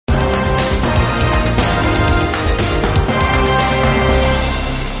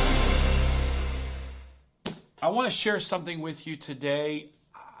want to share something with you today.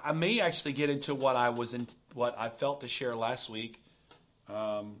 I may actually get into what I felt to share last week,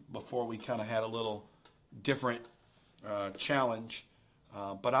 before we kind of had a little different challenge.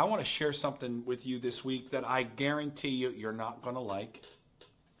 But I want to share something with you this week that I guarantee you're not going to like.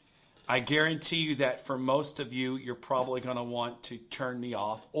 I guarantee you that for most of you, you're probably going to want to turn me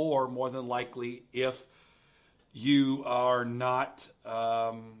off, or more than likely, if you are not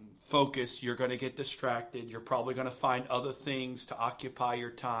focused, you're going to get distracted. You're probably going to find other things to occupy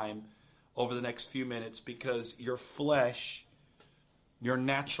your time over the next few minutes, because your flesh, your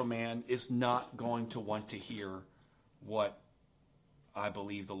natural man, is not going to want to hear what I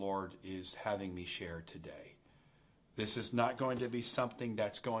believe the Lord is having me share today. This is not going to be something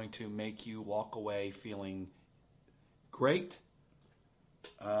that's going to make you walk away feeling great,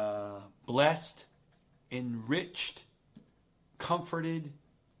 blessed, enriched, comforted,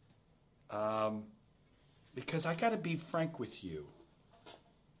 because I got to be frank with you.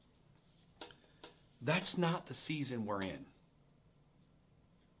 That's not the season we're in.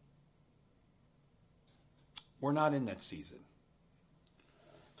 We're not in that season.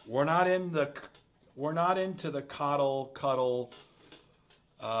 We're not into the cuddle,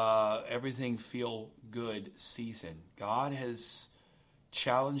 everything feel good season. God is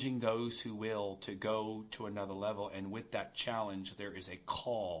challenging those who will to go to another level, and with that challenge, there is a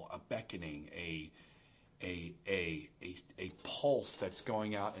call, a beckoning, a pulse that's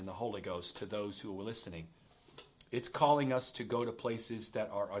going out in the Holy Ghost to those who are listening. It's calling us to go to places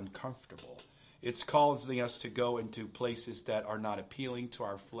that are uncomfortable. It's causing us to go into places that are not appealing to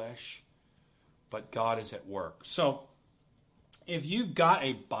our flesh, but God is at work. So, if you've got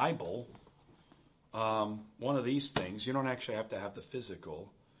a Bible, one of these things, you don't actually have to have the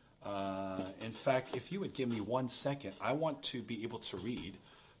physical. In fact, if you would give me 1 second, I want to be able to read.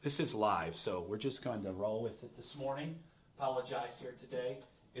 This is live, so we're just going to roll with it this morning. Apologize here today.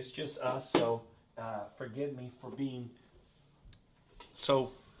 It's just us, so forgive me for being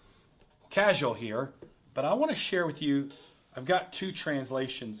so casual here. But I want to share with you, I've got 2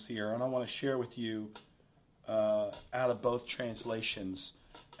 translations here, and I want to share with you out of both translations.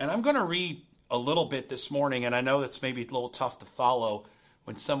 And I'm going to read a little bit this morning, and I know that's maybe a little tough to follow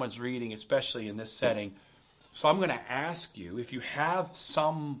when someone's reading, especially in this setting. So I'm going to ask you, if you have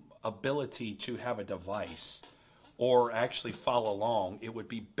some ability to have a device or actually follow along, it would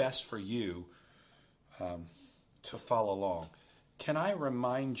be best for you to follow along. Can I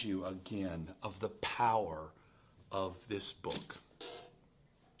remind you again of the power of this book?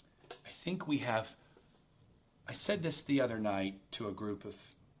 I think I said this the other night to a group of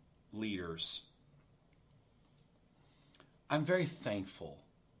leaders. I'm very thankful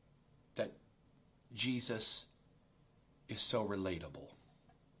that Jesus is so relatable.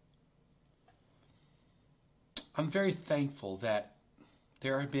 I'm very thankful that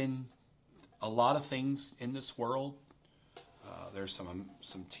there have been a lot of things in this world. There's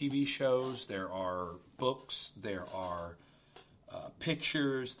some TV shows, there are books, there are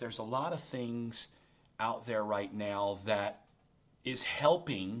pictures. There's a lot of things out there right now that is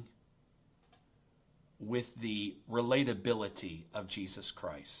helping with the relatability of Jesus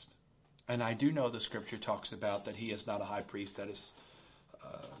Christ. And I do know the scripture talks about that he is not a high priest that is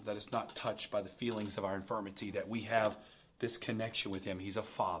not touched by the feelings of our infirmity, that we have this connection with him. He's a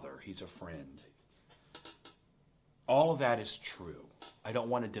father. He's a friend. All of that is true. I don't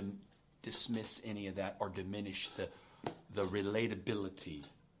want to dismiss any of that or diminish the relatability,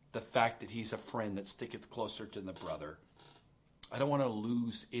 the fact that he's a friend that sticketh closer to the brother. I don't want to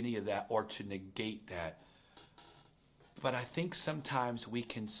lose any of that or to negate that. But I think sometimes we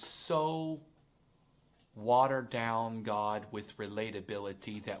can so water down God with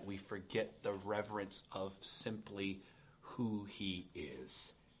relatability that we forget the reverence of simply who he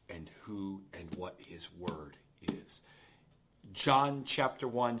is and who and what his word is. John chapter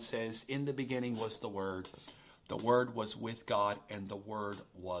 1 says, in the beginning was the Word was with God, and the Word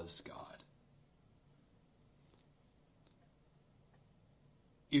was God.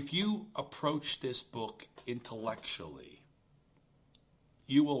 If you approach this book intellectually,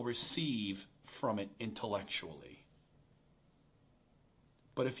 you will receive from it intellectually.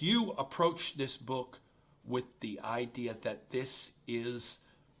 But if you approach this book with the idea that this is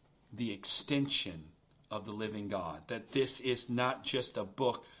the extension of the living God, that this is not just a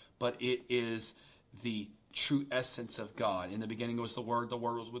book, but it is the true essence of God. In the beginning was the Word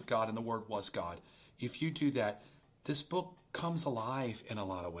was with God, and the Word was God. If you do that, this book comes alive in a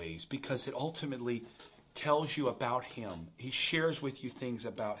lot of ways, because it ultimately tells you about him. He shares with you things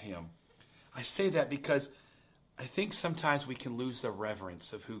about him. I say that because I think sometimes we can lose the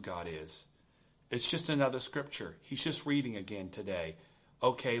reverence of who God is. It's just another scripture. He's just reading again today.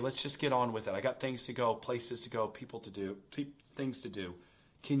 Okay, let's just get on with it. I got things to go, places to go, people to do, things to do.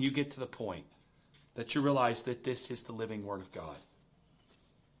 Can you get to the point that you realize that this is the living Word of God?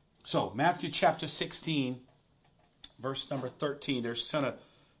 So, Matthew chapter 16, verse number 13. There's kind of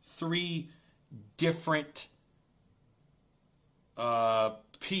three different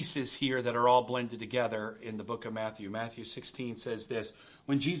pieces here that are all blended together in the book of Matthew. Matthew 16 says this: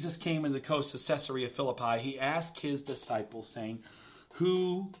 When Jesus came in the coast of Caesarea Philippi, he asked his disciples, saying,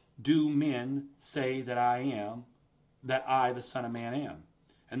 Who do men say that I, the Son of Man, am?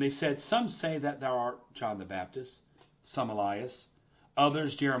 And they said, Some say that thou art John the Baptist, some Elias,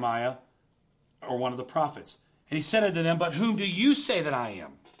 others Jeremiah, or one of the prophets. And he said unto them, But whom do you say that I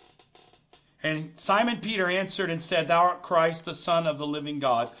am? And Simon Peter answered and said, Thou art Christ, the Son of the living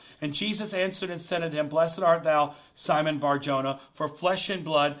God. And Jesus answered and said unto him, Blessed art thou, Simon Bar-Jonah, for flesh and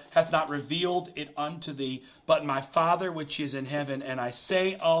blood hath not revealed it unto thee, but my Father which is in heaven. And I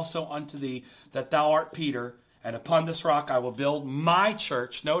say also unto thee that thou art Peter, and upon this rock I will build my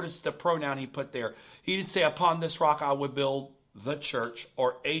church. Notice the pronoun he put there. He didn't say, Upon this rock I will build the church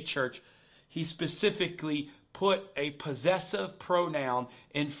or a church. He specifically put a possessive pronoun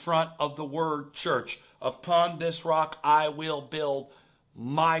in front of the word church. Upon this rock I will build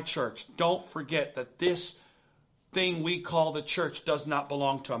my church. Don't forget that this thing we call the church does not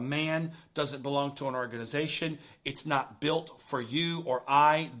belong to a man, doesn't belong to an organization. It's not built for you or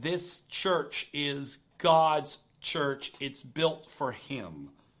I. This church is God's church. It's built for Him.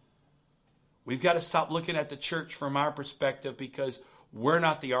 We've got to stop looking at the church from our perspective, because we're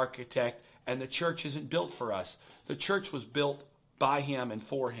not the architect. And the church isn't built for us. The church was built by Him and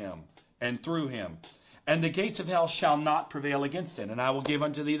for Him and through Him. And the gates of hell shall not prevail against it. And I will give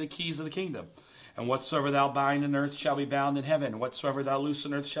unto thee the keys of the kingdom. And whatsoever thou bind on earth shall be bound in heaven. And whatsoever thou loose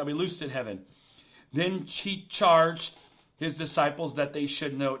on earth shall be loosed in heaven. Then he charged his disciples that they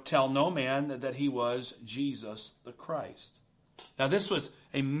should tell no man that he was Jesus the Christ. Now this was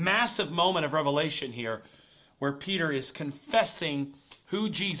a massive moment of revelation here, where Peter is confessing who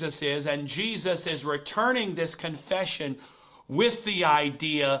Jesus is, and Jesus is returning this confession with the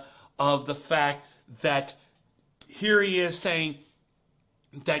idea of the fact that here he is saying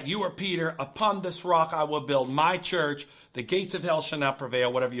that you are Peter, upon this rock I will build my church, the gates of hell shall not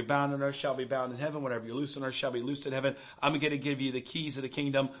prevail, whatever you bound on earth shall be bound in heaven, whatever you loose on earth shall be loosed in heaven. I'm going to give you the keys of the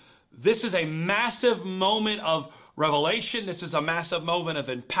kingdom. This is a massive moment of revelation. This is a massive moment of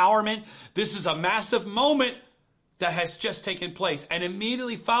empowerment. This is a massive moment that has just taken place. And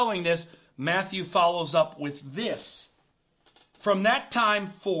immediately following this, Matthew follows up with this. From that time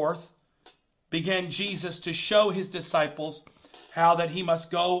forth began Jesus to show his disciples how that he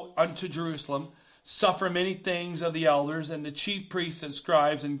must go unto Jerusalem, suffer many things of the elders and the chief priests and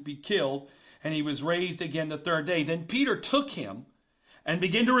scribes, and be killed. And he was raised again the third day. Then Peter took him and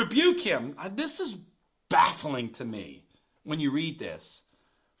began to rebuke him. This is baffling to me when you read this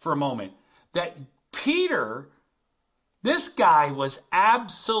for a moment. That Peter, this guy was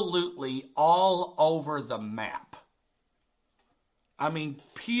absolutely all over the map. I mean,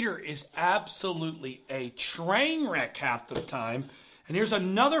 Peter is absolutely a train wreck half the time. And here's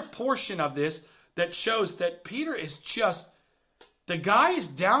another portion of this that shows that Peter is just, the guy is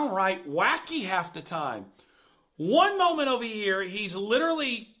downright wacky half the time. One moment over here, he's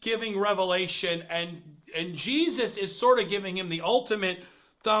literally giving revelation, and Jesus is sort of giving him the ultimate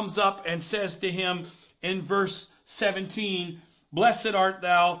thumbs up and says to him in verse 17, Blessed art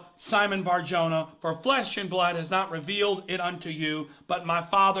thou, Simon Bar-Jonah, for flesh and blood has not revealed it unto you, but my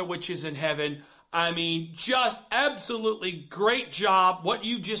Father which is in heaven. I mean, just absolutely great job. What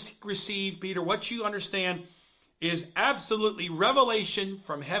you just received, Peter, what you understand is absolutely revelation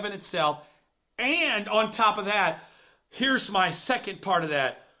from heaven itself. And on top of that, here's my second part of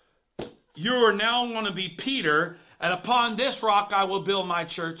that. You're now going to be Peter, and upon this rock I will build my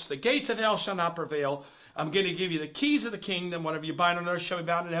church. The gates of hell shall not prevail. I'm going to give you the keys of the kingdom. Whatever you bind on earth shall be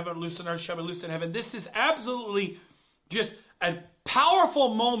bound in heaven, loosed on earth shall be loosed in heaven. This is absolutely just a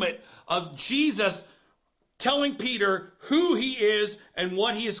powerful moment of Jesus telling Peter who he is and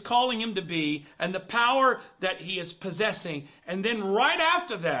what he is calling him to be and the power that he is possessing. And then right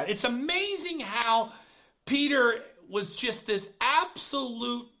after that, it's amazing how Peter was just this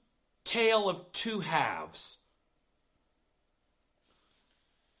absolute tale of two halves.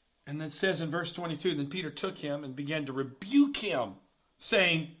 And it says in verse 22, Then Peter took him and began to rebuke him,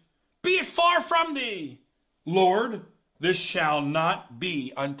 saying, Be it far from thee, Lord, this shall not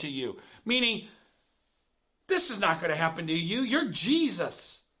be unto you. Meaning, this is not going to happen to you. You're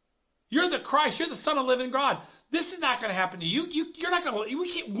Jesus. You're the Christ. You're the Son of the living God. This is not going to happen to you. You're not going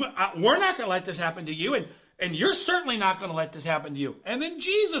to. We're not going to let this happen to you, and you're certainly not going to let this happen to you. And then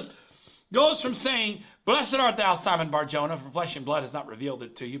Jesus goes from saying, "Blessed art thou, Simon Bar-Jonah, for flesh and blood has not revealed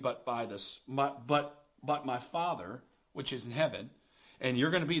it to you, but my Father which is in heaven." And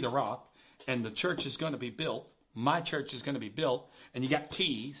you're going to be the rock, and the church is going to be built. My church is going to be built, and you got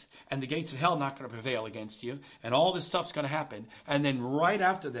keys, and the gates of hell are not going to prevail against you, and all this stuff's going to happen. And then right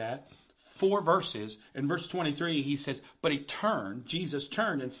after that, 4 verses, in verse 23, he says, "But Jesus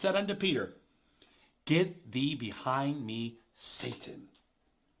turned and said unto Peter, Get thee behind me, Satan.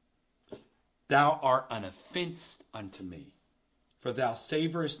 Thou art an offense unto me, for thou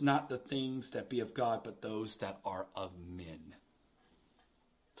savorest not the things that be of God, but those that are of men."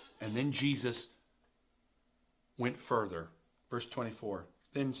 And then Jesus went further. Verse 24.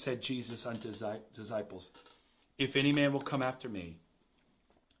 Then said Jesus unto his disciples, "If any man will come after me,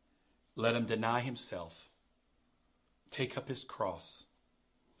 let him deny himself, take up his cross,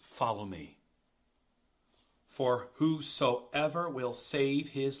 follow me. For whosoever will save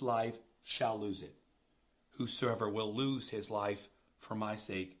his life shall lose it. Whosoever will lose his life for my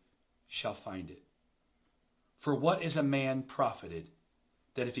sake shall find it. For what is a man profited,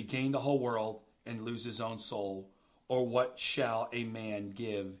 that if he gain the whole world and lose his own soul? Or what shall a man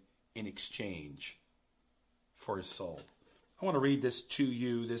give in exchange for his soul?" I want to read this to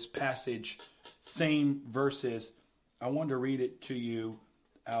you, this passage, same verses. I want to read it to you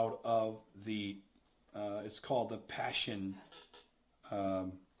out of the, it's called the Passion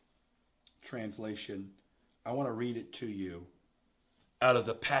Translation. I want to read it to you out of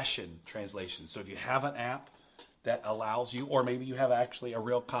the Passion Translation. So if you have an app that allows you, or maybe you have actually a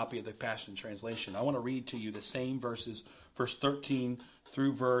real copy of the Passion Translation, I want to read to you the same verses, verse 13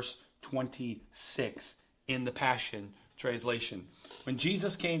 through verse 26 in the Passion Translation. When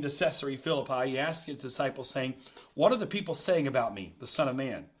Jesus came to Caesarea Philippi, he asked his disciples, saying, "What are the people saying about me, the Son of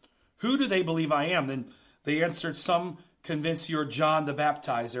Man? Who do they believe I am?" Then they answered, "Some convince you are John the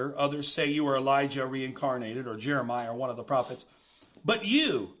Baptizer. Others say you are Elijah reincarnated, or Jeremiah, or one of the prophets. But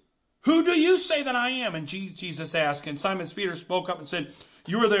you, who do you say that I am?" And Jesus asked, and Simon Peter spoke up and said,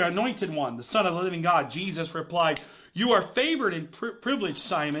 "You are the anointed one, the Son of the living God." Jesus replied, "You are favored and privileged,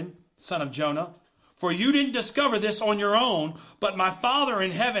 Simon, son of Jonah. For you didn't discover this on your own, but my Father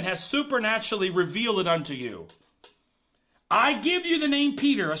in heaven has supernaturally revealed it unto you. I give you the name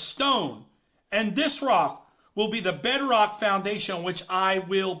Peter, a stone, and this rock will be the bedrock foundation on which I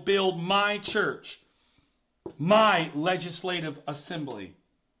will build my church, my legislative assembly.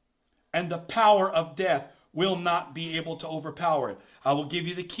 And the power of death will not be able to overpower it. I will give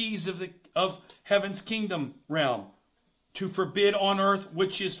you the keys of heaven's kingdom realm, to forbid on earth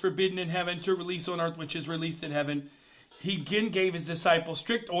which is forbidden in heaven, to release on earth which is released in heaven." He again gave his disciples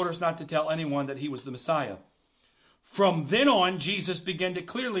strict orders not to tell anyone that he was the Messiah. From then on, Jesus began to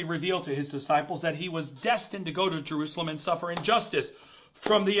clearly reveal to his disciples that he was destined to go to Jerusalem and suffer injustice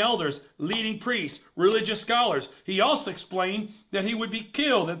from the elders, leading priests, religious scholars. He also explained that he would be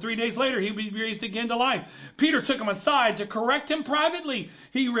killed, and 3 days later he would be raised again to life. Peter took him aside to correct him privately.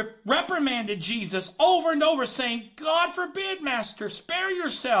 He reprimanded Jesus over and over, saying, "God forbid, Master, spare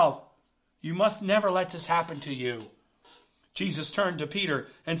yourself. You must never let this happen to you." Jesus turned to Peter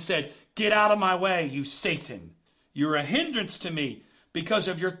and said, "Get out of my way, you Satan. You're a hindrance to me, because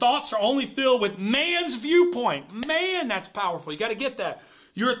of your thoughts are only filled with man's viewpoint." Man, that's powerful. You got to get that.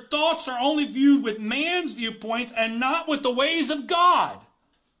 Your thoughts are only viewed with man's viewpoints and not with the ways of God.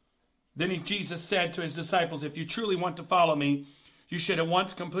 Then Jesus said to his disciples, "If you truly want to follow me, you should at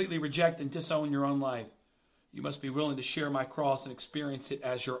once completely reject and disown your own life. You must be willing to share my cross and experience it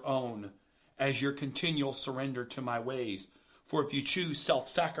as your own, as your continual surrender to my ways. For if you choose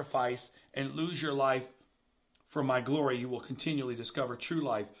self-sacrifice and lose your life for my glory, you will continually discover true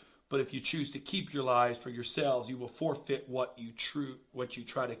life. But if you choose to keep your lives for yourselves, you will forfeit what you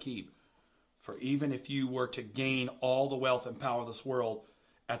try to keep. For even if you were to gain all the wealth and power of this world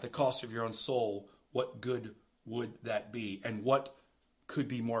at the cost of your own soul, what good would that be? And what could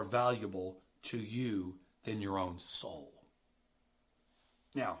be more valuable to you than your own soul?"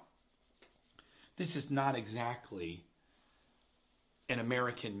 Now, this is not exactly an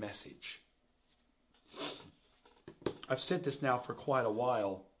American message. I've said this now for quite a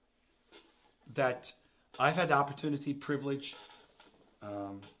while, that I've had the opportunity, privilege,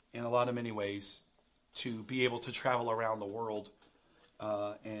 in a lot of many ways, to be able to travel around the world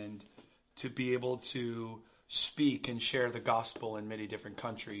and to be able to speak and share the gospel in many different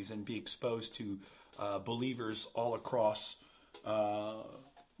countries and be exposed to believers all across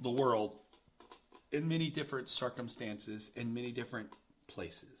the world in many different circumstances, in many different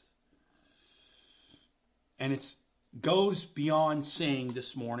places. And it goes beyond saying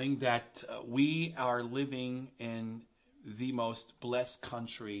this morning that we are living in the most blessed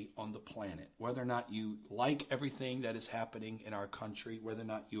country on the planet. Whether or not you like everything that is happening in our country, whether or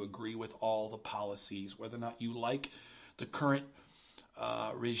not you agree with all the policies, whether or not you like the current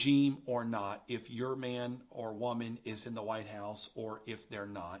regime or not, if your man or woman is in the White House or if they're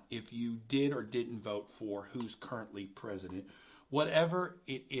not, if you did or didn't vote for who's currently president, whatever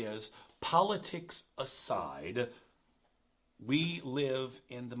it is, politics aside, we live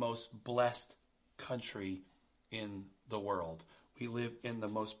in the most blessed country in the world. We live in the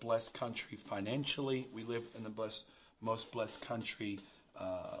most blessed country financially. We live in the most blessed country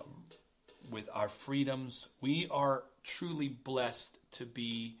with our freedoms. We are truly blessed to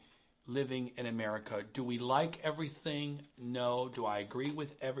be living in America. Do we like everything? No. Do I agree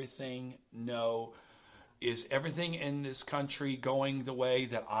with everything? No. Is everything in this country going the way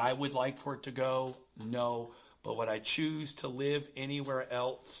that I would like for it to go? No. But would I choose to live anywhere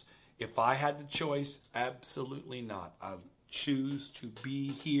else? If I had the choice, absolutely not. I choose to be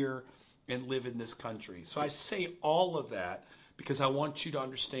here and live in this country. So I say all of that because I want you to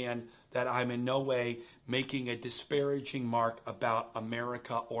understand that I'm in no way making a disparaging mark about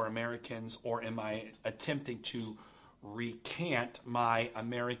America or Americans, or am I attempting to recant my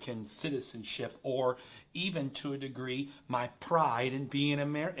American citizenship, or even to a degree my pride in being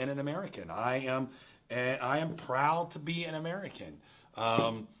an American. I am proud to be an American.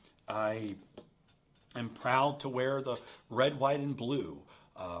 I am proud to wear the red, white, and blue.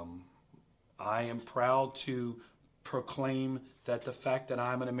 I am proud to proclaim that the fact that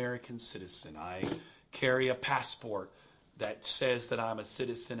I'm an American citizen. I carry a passport that says that I'm a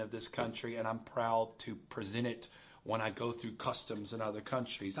citizen of this country, and I'm proud to present it when I go through customs in other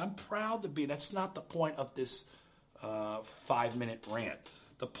countries. I'm proud to be. That's not the point of this 5-minute rant.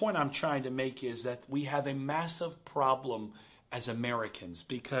 The point I'm trying to make is that we have a massive problem as Americans,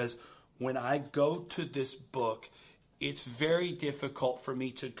 because when I go to this book, it's very difficult for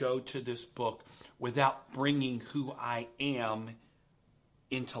me to go to this book without bringing who I am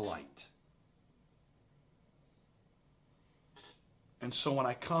into light. And so when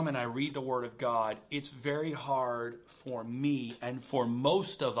I come and I read the Word of God, it's very hard for me and for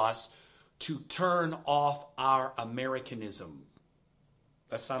most of us to turn off our Americanism.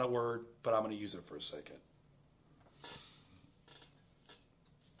 That's not a word, but I'm going to use it for a second.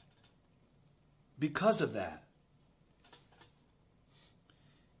 Because of that,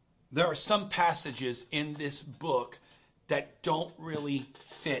 there are some passages in this book that don't really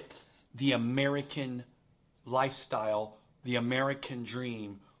fit the American lifestyle, the American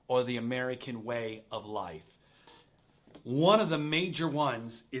dream, or the American way of life. One of the major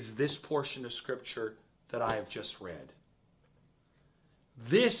ones is this portion of Scripture that I have just read.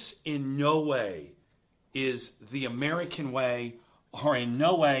 This in no way is the American way, or in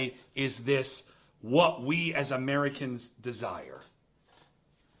no way is this what we as Americans desire.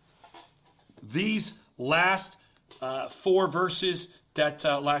 These last 4 verses,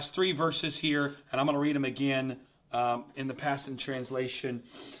 last 3 verses here, and I'm going to read them again in the Passion Translation.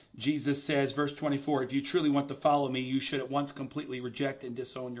 Jesus says, verse 24, if you truly want to follow me, you should at once completely reject and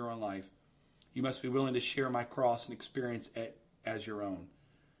disown your own life. You must be willing to share my cross and experience it as your own.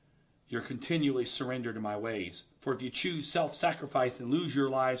 You're continually surrendered to my ways. For if you choose self-sacrifice and lose your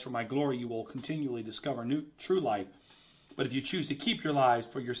lives for my glory, you will continually discover true life. But if you choose to keep your lives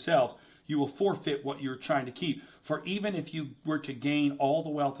for yourselves, you will forfeit what you're trying to keep. For even if you were to gain all the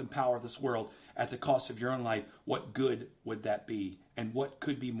wealth and power of this world at the cost of your own life, what good would that be? And what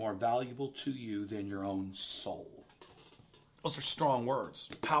could be more valuable to you than your own soul? Those are strong words,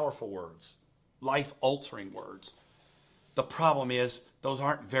 powerful words, life-altering words. The problem is those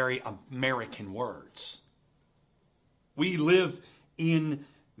aren't very American words. We live in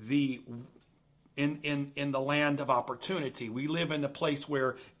the land of opportunity. We live in the place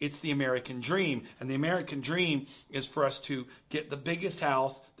where it's the American dream. And the American dream is for us to get the biggest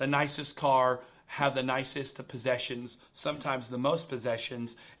house, the nicest car, have the nicest possessions, sometimes the most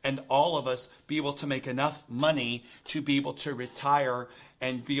possessions, and all of us be able to make enough money to be able to retire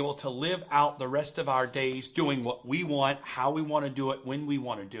and be able to live out the rest of our days doing what we want, how we want to do it, when we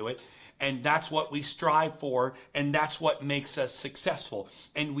want to do it. And that's what we strive for, and that's what makes us successful.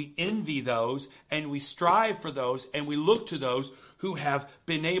 And we envy those, and we strive for those, and we look to those who have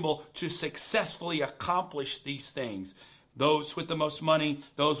been able to successfully accomplish these things. Those with the most money,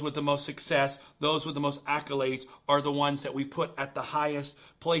 those with the most success, those with the most accolades are the ones that we put at the highest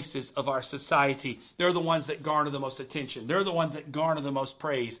places of our society. They're the ones that garner the most attention. They're the ones that garner the most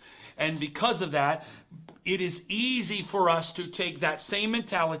praise. And because of that, it is easy for us to take that same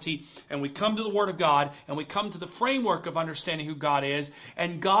mentality and we come to the Word of God and we come to the framework of understanding who God is,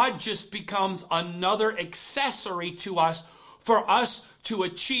 and God just becomes another accessory to us for us to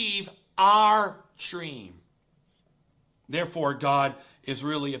achieve our dream. Therefore, God is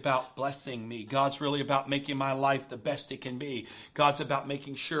really about blessing me. God's really about making my life the best it can be. God's about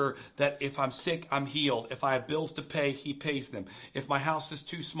making sure that if I'm sick, I'm healed. If I have bills to pay, He pays them. If my house is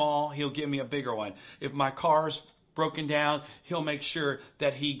too small, He'll give me a bigger one. If my car's broken down, He'll make sure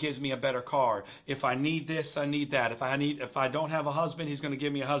that He gives me a better car. If I need this, I need that. If I don't have a husband, He's going to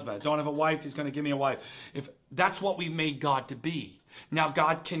give me a husband. I don't have a wife, He's going to give me a wife. If that's what we've made God to be. Now,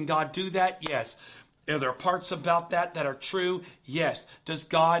 can God do that? Yes. Are there parts about that are true? Yes.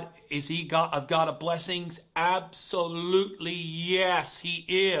 Is He God of blessings? Absolutely yes, He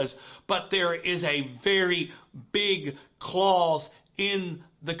is. But there is a very big clause in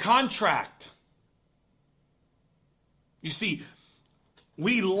the contract. You see,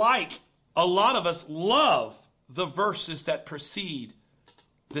 a lot of us love the verses that precede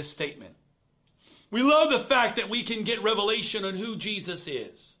this statement. We love the fact that we can get revelation on who Jesus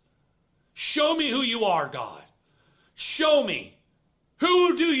is. Show me who you are, God. Show me.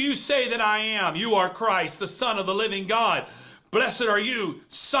 Who do you say that I am? You are Christ, the Son of the living God. Blessed are you,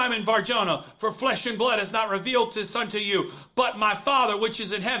 Simon Bar-Jonah, for flesh and blood has not revealed this unto you, but my Father which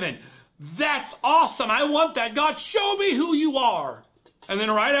is in heaven. That's awesome. I want that. God, show me who you are. And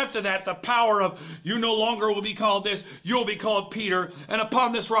then right after that, the power of you no longer will be called this, you will be called Peter, and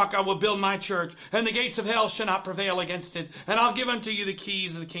upon this rock I will build my church, and the gates of hell shall not prevail against it, and I'll give unto you the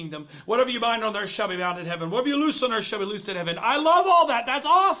keys of the kingdom. Whatever you bind on earth shall be bound in heaven. Whatever you loose on earth shall be loosed in heaven. I love all that. That's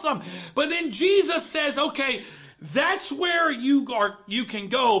awesome. But then Jesus says, okay, that's where you can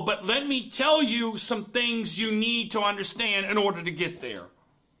go, but let me tell you some things you need to understand in order to get there.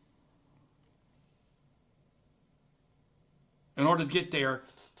 In order to get there,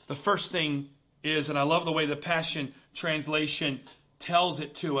 the first thing is, and I love the way the Passion Translation tells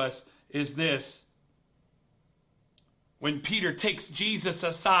it to us, is this. When Peter takes Jesus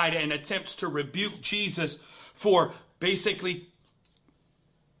aside and attempts to rebuke Jesus for basically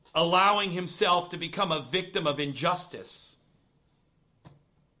allowing himself to become a victim of injustice.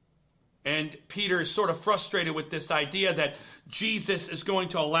 And Peter is sort of frustrated with this idea that Jesus is going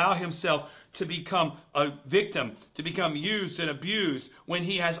to allow himself to become a victim, to become used and abused when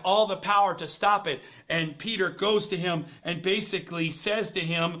he has all the power to stop it. And Peter goes to him and basically says to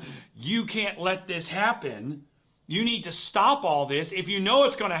him, you can't let this happen. You need to stop all this. If you know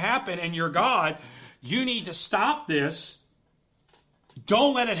it's going to happen and you're God, you need to stop this.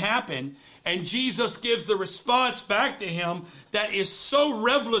 Don't let it happen. And Jesus gives the response back to him that is so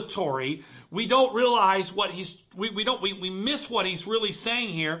revelatory. We don't realize what we miss what he's really saying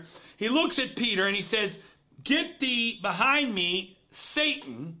here. He looks at Peter and he says, "Get thee behind me,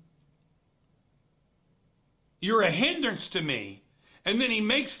 Satan. You're a hindrance to me." And then he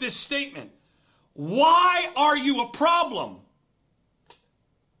makes this statement. Why are you a problem?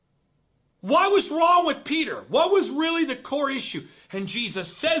 What was wrong with Peter? What was really the core issue? And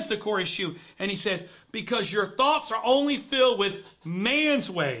Jesus says the core issue, and he says, because your thoughts are only filled with man's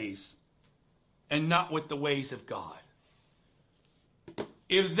ways and not with the ways of God.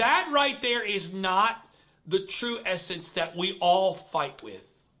 If that right there is not the true essence that we all fight with,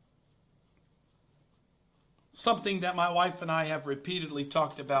 something that my wife and I have repeatedly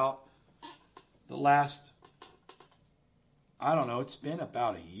talked about the last, I don't know, it's been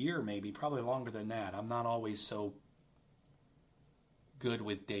about a year maybe, probably longer than that. I'm not always so good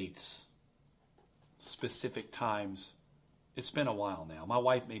with dates, specific times. It's been a while now. My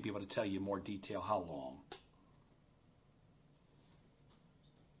wife may be able to tell you more detail how long.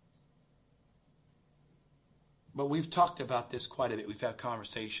 But we've talked about this quite a bit. We've had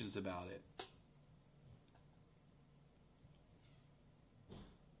conversations about it.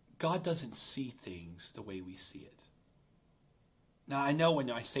 God doesn't see things the way we see it. Now, I know when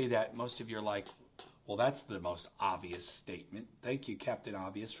I say that, most of you are like, well, that's the most obvious statement. Thank you, Captain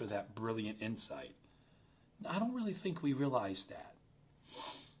Obvious, for that brilliant insight. I don't really think we realize that.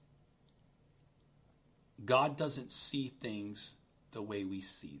 God doesn't see things the way we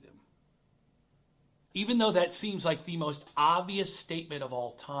see them. Even though that seems like the most obvious statement of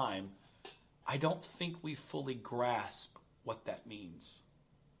all time, I don't think we fully grasp what that means.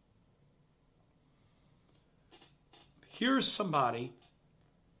 Here's somebody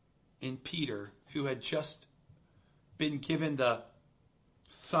in Peter who had just been given the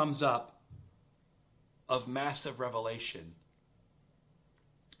thumbs up of massive revelation.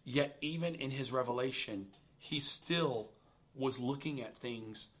 Yet even in his revelation, he still was looking at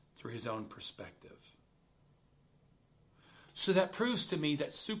things through his own perspective. So that proves to me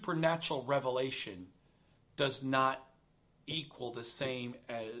that supernatural revelation does not equal the same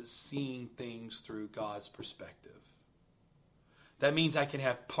as seeing things through God's perspective. That means I can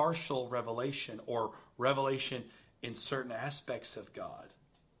have partial revelation or revelation in certain aspects of God,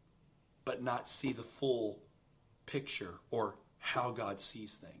 but not see the full picture or how God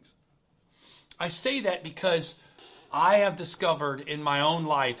sees things. I say that because I have discovered in my own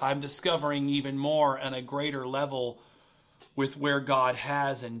life, I'm discovering even more on a greater level with where God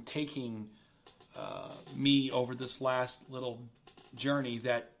has and taking me over this last little journey,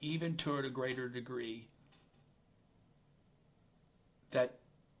 that even to a greater degree, that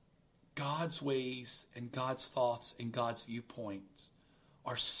God's ways and God's thoughts and God's viewpoints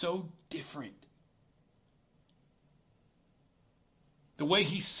are so different. The way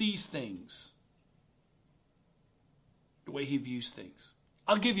he sees things, the way he views things.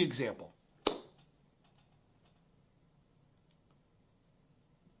 I'll give you an example.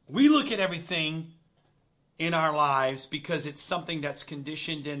 We look at everything in our lives because it's something that's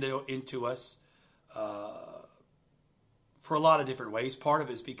conditioned into us for a lot of different ways. Part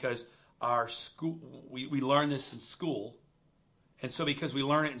of it is because our school, we learn this in school. And so because we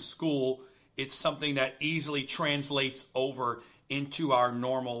learn it in school, it's something that easily translates over into our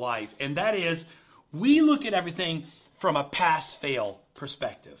normal life. And that is, we look at everything from a pass-fail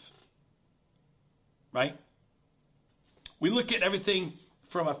perspective. Right? We look at everything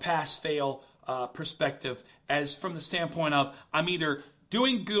from a pass-fail perspective, as from the standpoint of, I'm either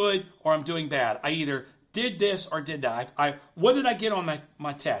doing good or I'm doing bad. I either did this or did that. What did I get on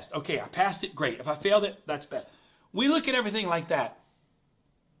my test? Okay, I passed it, great. If I failed it, that's bad. We look at everything like that.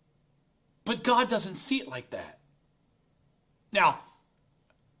 But God doesn't see it like that. Now,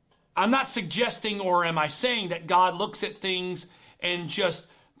 I'm not suggesting, or am I saying that God looks at things and just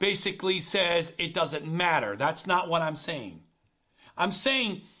basically says it doesn't matter. That's not what I'm saying. I'm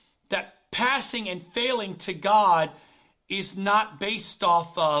saying that passing and failing to God is not based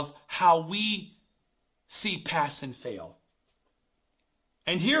off of how we see pass and fail.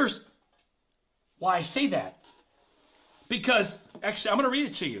 And here's why I say that. Because, actually, I'm going to read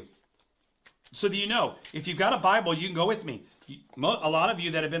it to you so that you know. If you've got a Bible, you can go with me. A lot of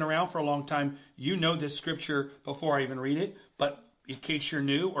you that have been around for a long time, you know this scripture before I even read it. But in case you're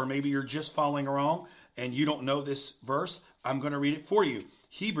new, or maybe you're just following along and you don't know this verse, I'm going to read it for you.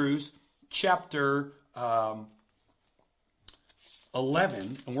 Hebrews chapter 11,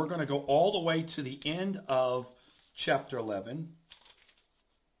 and we're going to go all the way to the end of chapter 11.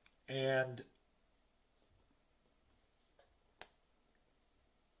 And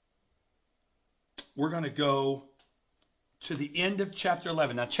we're going to go to the end of chapter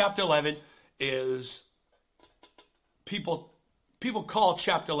 11. Now, chapter 11 is, people call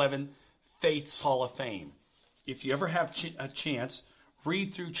chapter 11 Faith's Hall of Fame. If you ever have a chance,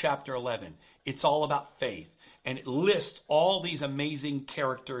 read through chapter 11. It's all about faith. And it lists all these amazing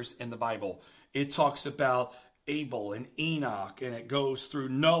characters in the Bible. It talks about Abel and Enoch, and it goes through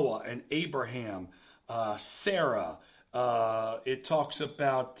Noah and Abraham, Sarah. It talks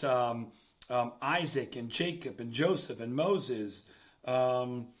about Isaac and Jacob and Joseph and Moses.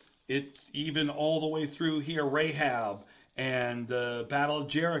 It's even all the way through here, Rahab and the Battle of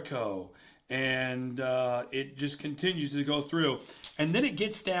Jericho. And it just continues to go through. And then it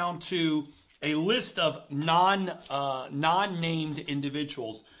gets down to a list of non-named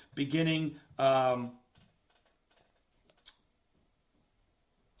individuals, beginning,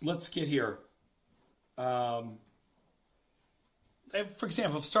 let's get here. For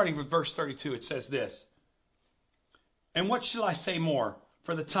example, starting with verse 32, it says this. And what shall I say more?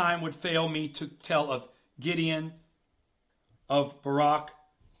 For the time would fail me to tell of Gideon, of Barak,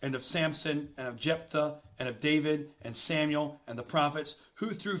 and of Samson, and of Jephthah, and of David, and Samuel, and the prophets,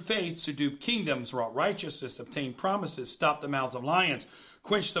 who through faith subdued kingdoms, wrought righteousness, obtained promises, stopped the mouths of lions,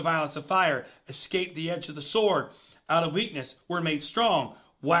 quenched the violence of fire, escaped the edge of the sword, out of weakness were made strong,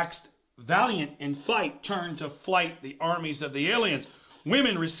 waxed valiant in fight, turned to flight the armies of the aliens.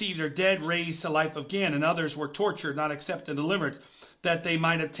 Women received their dead raised to life again, and others were tortured, not accepting deliverance, that they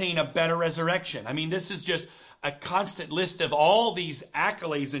might obtain a better resurrection. I mean, this is just a constant list of all these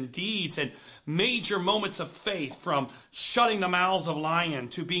accolades and deeds and major moments of faith, from shutting the mouths of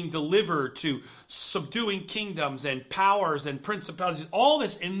lions to being delivered to subduing kingdoms and powers and principalities, all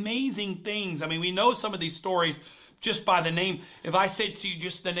this amazing things. I mean, we know some of these stories just by the name. If I say to you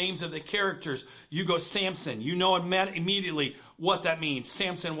just the names of the characters, you go Samson. You know immediately what that means.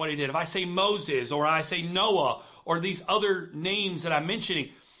 Samson, what he did. If I say Moses, or I say Noah, or these other names that I'm mentioning,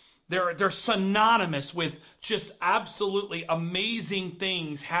 they're synonymous with just absolutely amazing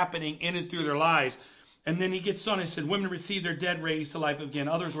things happening in and through their lives. And then he gets on and said, women received their dead raised to life again.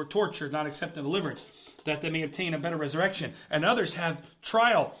 Others were tortured, not accepting deliverance, that they may obtain a better resurrection. And others have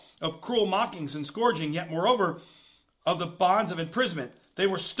trial of cruel mockings and scourging, yet moreover of the bonds of imprisonment. They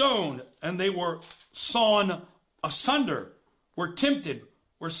were stoned, and they were sawn asunder, were tempted,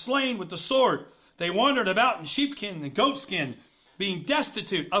 were slain with the sword. They wandered about in sheepskin and goatskin, being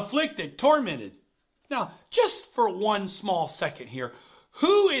destitute, afflicted, tormented. Now, just for one small second here,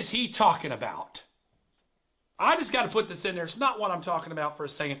 who is he talking about? I just got to put this in there. It's not what I'm talking about for a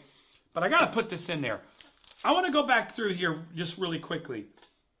second, but I got to put this in there. I want to go back through here just really quickly.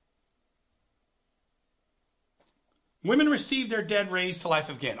 Women receive their dead raised to life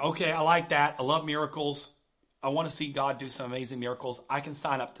again. Okay, I like that. I love miracles. I want to see God do some amazing miracles. I can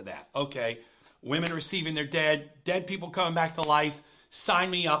sign up to that. Okay, women receiving their dead people coming back to life.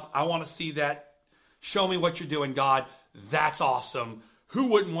 Sign me up. I want to see that. Show me what you're doing, God. That's awesome. Who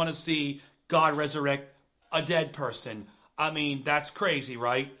wouldn't want to see God resurrect a dead person? I mean, that's crazy,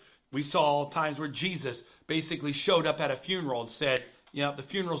 right? We saw times where Jesus basically showed up at a funeral and said, you know, the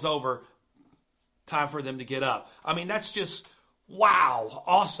funeral's over. Time for them to get up. I mean, that's just, wow,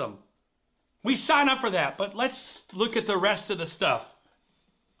 awesome. We sign up for that, but let's look at the rest of the stuff.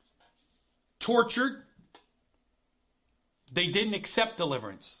 Tortured. They didn't accept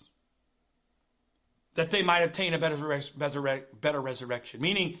deliverance, that they might obtain a better resurrection.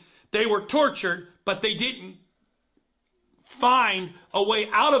 Meaning, they were tortured, but they didn't find a way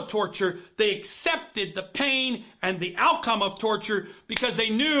out of torture. They accepted the pain and the outcome of torture because they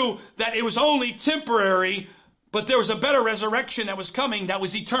knew that it was only temporary, but there was a better resurrection that was coming that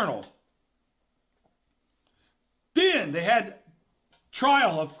was eternal. Then they had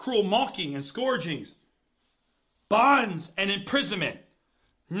trial of cruel mocking and scourgings, bonds and imprisonment.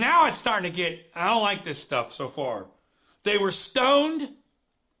 Now it's starting to get, I don't like this stuff so far. They were stoned.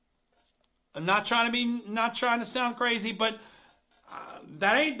 I'm not trying to sound crazy, but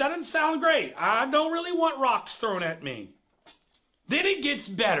that doesn't sound great. I don't really want rocks thrown at me. Then it gets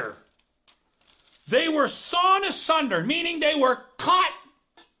better. They were sawn asunder, meaning they were cut.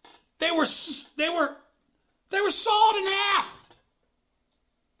 They were sawed in half.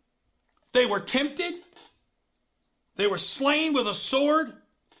 They were tempted. They were slain with a sword.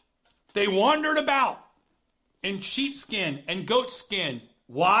 They wandered about in sheepskin and goatskin.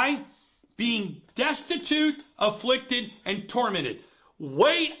 Why? Being destitute, afflicted, and tormented.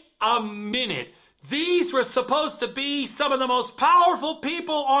 Wait a minute. These were supposed to be some of the most powerful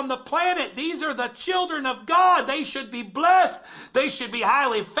people on the planet. These are the children of God. They should be blessed. They should be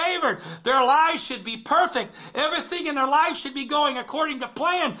highly favored. Their lives should be perfect. Everything in their lives should be going according to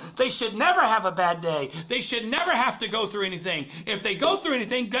plan. They should never have a bad day. They should never have to go through anything. If they go through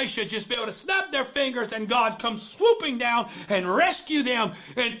anything, they should just be able to snap their fingers and God comes swooping down and rescue them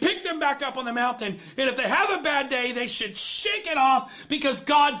and pick them back up on the mountain. And if they have a bad day, they should shake it off because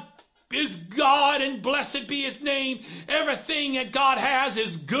God is God and blessed be his name. Everything that God has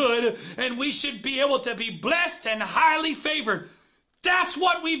is good, and we should be able to be blessed and highly favored. That's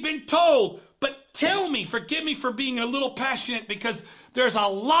what we've been told. But tell me, forgive me for being a little passionate, because there's a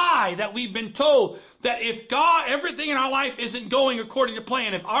lie that we've been told, that if God, everything in our life isn't going according to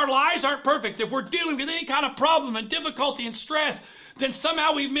plan, if our lives aren't perfect, if we're dealing with any kind of problem and difficulty and stress, then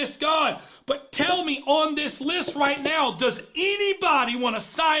somehow we've missed God. But tell me, on this list right now, does anybody want to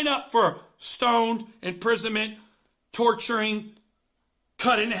sign up for stoned, imprisonment, torturing,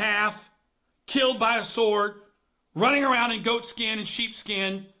 cut in half, killed by a sword, running around in goatskin and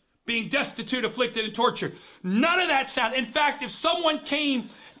sheepskin, being destitute, afflicted, and tortured? None of that sound. In fact, if someone came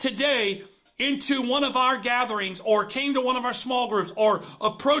today into one of our gatherings, or came to one of our small groups, or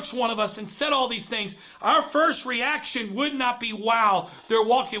approached one of us and said all these things, our first reaction would not be, wow, they're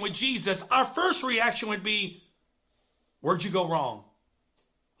walking with Jesus. Our first reaction would be, where'd you go wrong?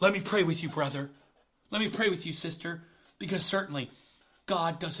 Let me pray with you, brother. Let me pray with you, sister, because certainly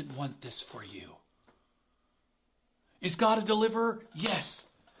God doesn't want this for you. Is God a deliverer? Yes.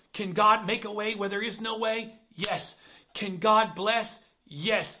 Can God make a way where there is no way? Yes. Can God bless?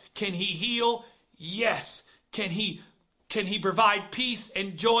 Yes. Can he heal? Yes. Can he provide peace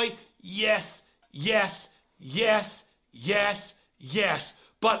and joy? Yes, yes, yes, yes, yes.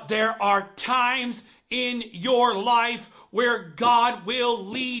 But there are times in your life where God will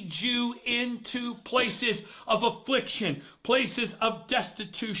lead you into places of affliction, places of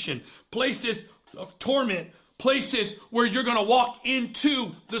destitution, places of torment, Places where you're going to walk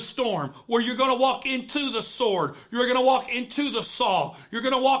into the storm, where you're going to walk into the sword, you're going to walk into the saw, you're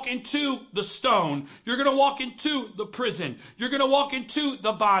going to walk into the stone, you're going to walk into the prison, you're going to walk into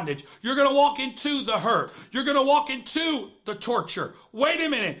the bondage, you're going to walk into the hurt, you're going to walk into the torture. Wait a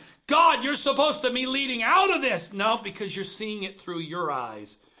minute. God, you're supposed to be leading out of this. No, because you're seeing it through your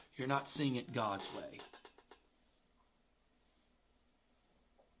eyes. You're not seeing it God's way.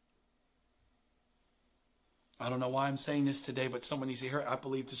 I don't know why I'm saying this today, but someone needs to hear it. I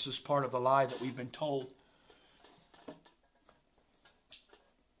believe this is part of the lie that we've been told.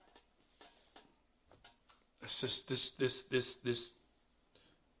 It's just this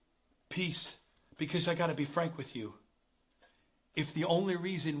peace. Because I got to be frank with you. If the only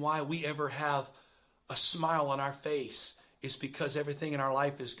reason why we ever have a smile on our face is because everything in our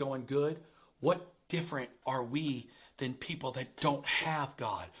life is going good, what different are we than people that don't have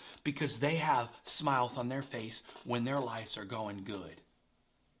God? Because they have smiles on their face when their lives are going good.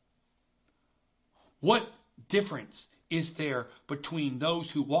 What difference is there between those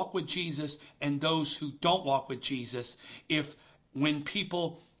who walk with Jesus and those who don't walk with Jesus if when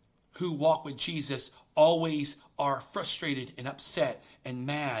people who walk with Jesus always are frustrated and upset and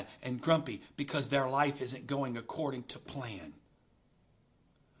mad and grumpy because their life isn't going according to plan?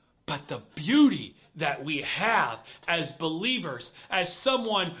 But the beauty that we have as believers, as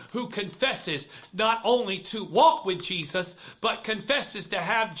someone who confesses not only to walk with Jesus, but confesses to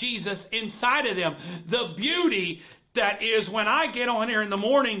have Jesus inside of them, the beauty that is when I get on here in the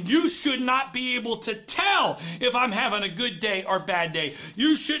morning, you should not be able to tell if I'm having a good day or bad day.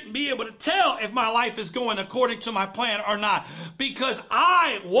 You shouldn't be able to tell if my life is going according to my plan or not, because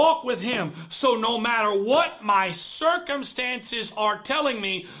I walk with Him. So no matter what my circumstances are telling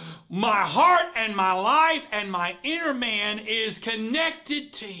me, my heart and my life and my inner man is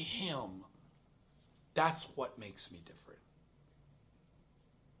connected to Him. That's what makes me different.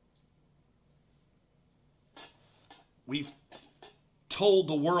 We've told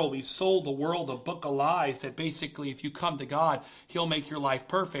the world, we've sold the world a book of lies that basically if you come to God, He'll make your life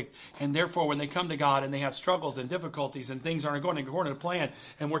perfect. And therefore, when they come to God and they have struggles and difficulties and things aren't going according to plan,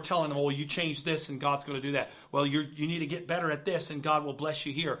 and we're telling them, well, you change this and God's going to do that. Well, you need to get better at this and God will bless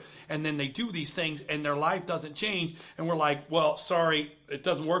you here. And then they do these things and their life doesn't change. And we're like, well, sorry, it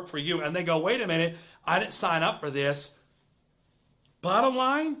doesn't work for you. And they go, wait a minute, I didn't sign up for this. Bottom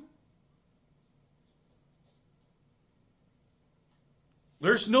line,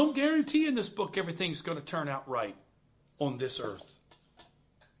 there's no guarantee in this book everything's going to turn out right on this earth.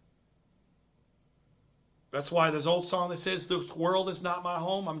 That's why there's an old song that says, this world is not my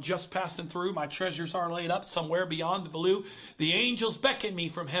home. I'm just passing through. My treasures are laid up somewhere beyond the blue. The angels beckon me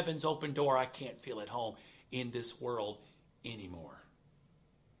from heaven's open door. I can't feel at home in this world anymore.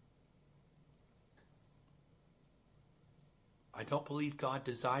 I don't believe God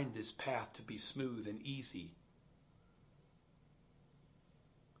designed this path to be smooth and easy.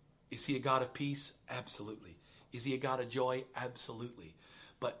 Is He a God of peace? Absolutely. Is He a God of joy? Absolutely.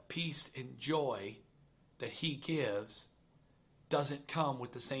 But peace and joy that He gives doesn't come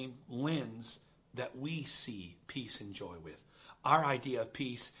with the same lens that we see peace and joy with. Our idea of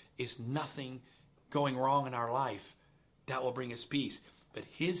peace is nothing going wrong in our life that will bring us peace. But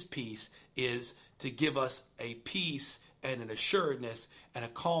His peace is to give us a peace and an assuredness and a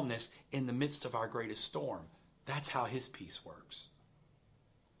calmness in the midst of our greatest storm. That's how His peace works.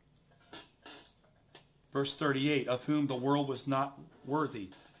 Verse 38, of whom the world was not worthy.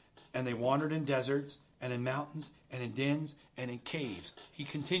 And they wandered in deserts and in mountains and in dens and in caves. He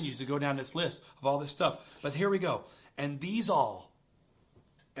continues to go down this list of all this stuff. But here we go. And these all,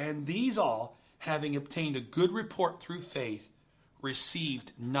 having obtained a good report through faith,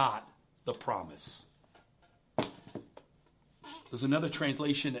 received not the promise. There's another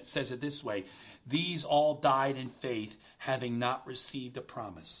translation that says it this way. These all died in faith, having not received a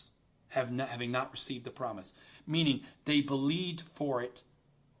promise. Having not received the promise. Meaning they believed for it,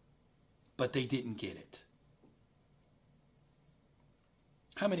 but they didn't get it.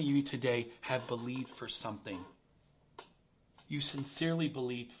 How many of you today have believed for something? You sincerely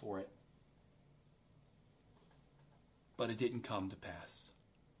believed for it, but it didn't come to pass.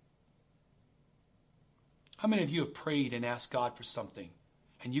 How many of you have prayed and asked God for something,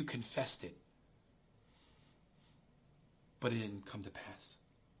 and you confessed it, but it didn't come to pass?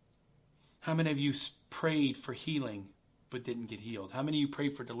 How many of you prayed for healing but didn't get healed? How many of you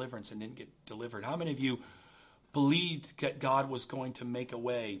prayed for deliverance and didn't get delivered? How many of you believed that God was going to make a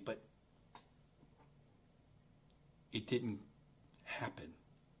way, but it didn't happen?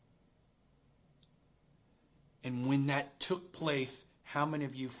 And when that took place, how many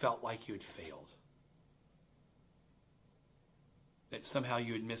of you felt like you had failed? that somehow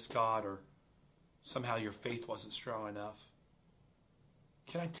you had missed God or somehow your faith wasn't strong enough.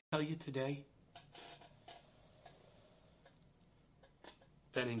 Can I tell you today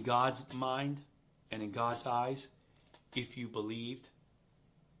that in God's mind and in God's eyes, if you believed,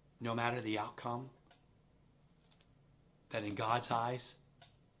 no matter the outcome, that in God's eyes,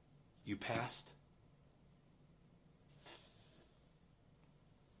 you passed?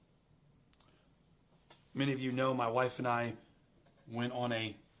 Many of you know my wife and I went on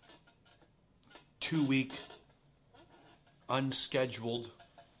a 2-week, unscheduled,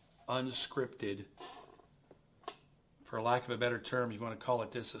 unscripted, for lack of a better term, you want to call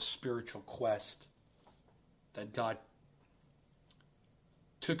it this, a spiritual quest that God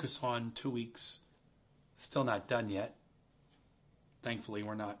took us on 2 weeks. Still not done yet. Thankfully,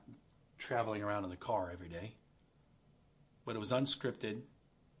 we're not traveling around in the car every day. But it was unscripted.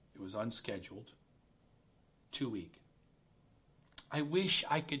 It was unscheduled. 2 week. I wish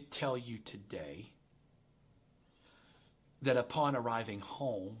I could tell you today that upon arriving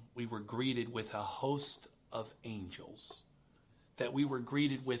home, we were greeted with a host of angels. That we were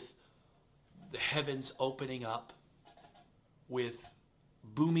greeted with the heavens opening up, with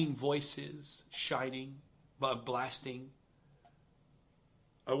booming voices shining, blasting.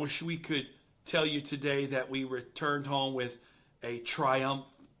 I wish we could tell you today that we returned home with a triumph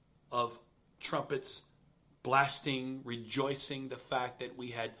of trumpets blasting, rejoicing the fact that we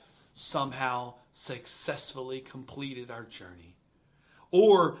had somehow successfully completed our journey.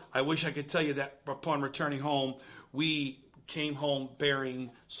 Or I wish I could tell you that upon returning home, we came home bearing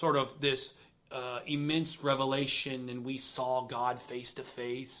sort of this immense revelation, and we saw God face to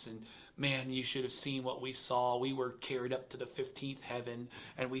face, and man, you should have seen what we saw. We were carried up to the 15th heaven,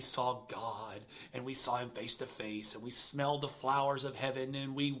 and we saw God, and we saw him face to face, and we smelled the flowers of heaven,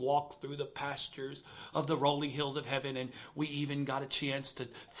 and we walked through the pastures of the rolling hills of heaven, and we even got a chance to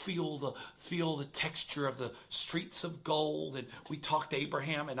feel the texture of the streets of gold, and we talked to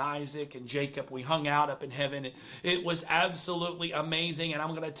Abraham and Isaac and Jacob. We hung out up in heaven. It was absolutely amazing, and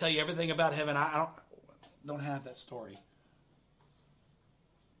I'm going to tell you everything about heaven. I don't have that story.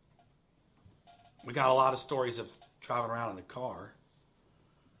 We got a lot of stories of driving around in the car.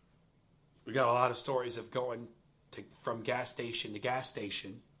 We got a lot of stories of going from gas station to gas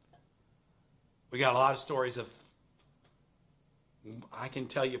station. We got a lot of stories of, I can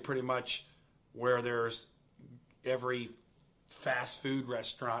tell you pretty much where there's every fast food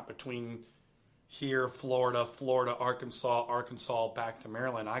restaurant between here, Florida, Arkansas, back to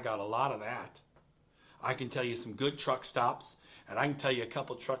Maryland. I got a lot of that. I can tell you some good truck stops. And I can tell you a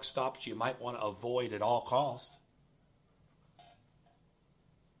couple truck stops you might want to avoid at all costs.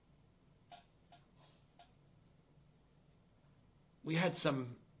 We had some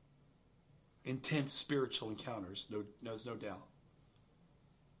intense spiritual encounters, there's no doubt.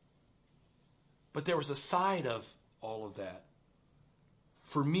 But there was a side of all of that.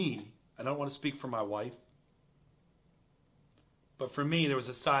 For me, I don't want to speak for my wife, but for me, there was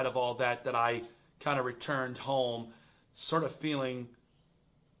a side of all that I kind of returned home sort of feeling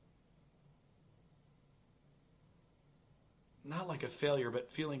not like a failure, but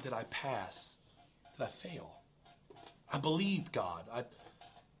feeling, did I pass? Did I fail? I believed God.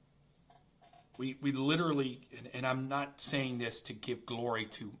 We literally, and I'm not saying this to give glory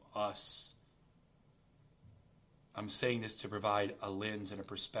to us. I'm saying this to provide a lens and a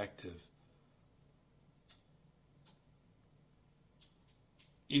perspective.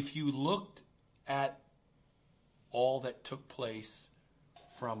 If you looked at all that took place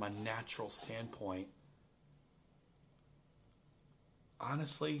from a natural standpoint,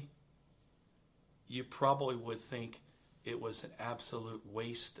 honestly, you probably would think it was an absolute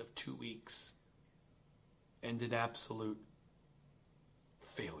waste of 2 weeks and an absolute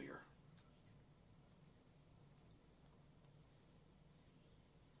failure.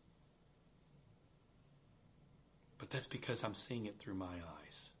 But that's because I'm seeing it through my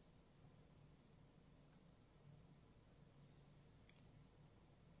eyes.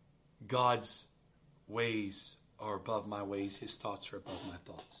 God's ways are above my ways. His thoughts are above my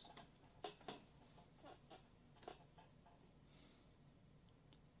thoughts.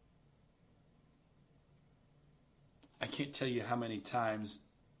 I can't tell you how many times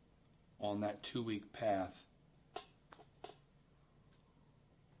on that 2-week path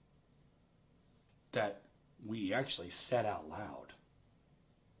that we actually said out loud,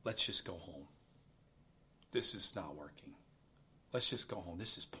 let's just go home. This is not working. Let's just go home.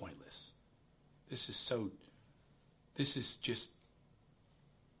 This is pointless. This is just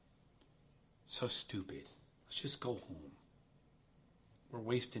so stupid. Let's just go home. We're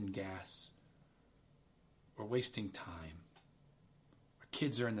wasting gas. We're wasting time.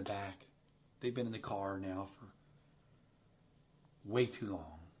 kids are in the back. They've been in the car now for way too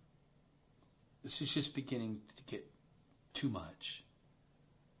long. This is just beginning to get too much.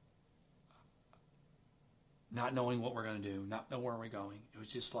 Not knowing what we're going to do, not know where we're going. It was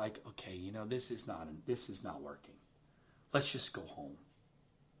just like, okay, this is not working. Let's just go home.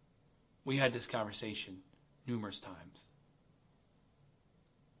 We had this conversation numerous times.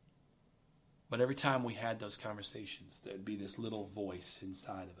 But every time we had those conversations, there'd be this little voice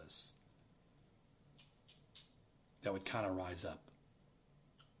inside of us that would kind of rise up.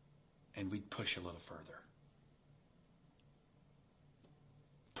 And we'd push a little further.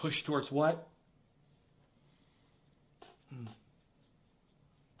 Push towards what?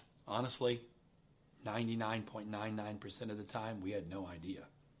 Honestly, 99.99% of the time, we had no idea.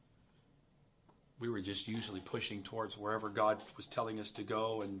 We were just usually pushing towards wherever God was telling us to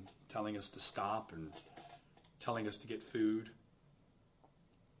go and telling us to stop and telling us to get food.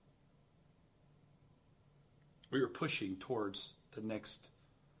 We were pushing towards the next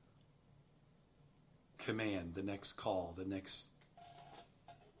command, the next call, the next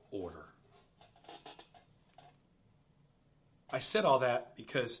order. I said all that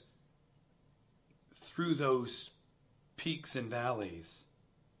because through those peaks and valleys,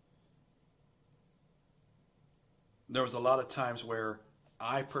 there was a lot of times where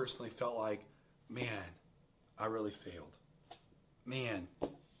I personally felt like, man, I really failed. Man,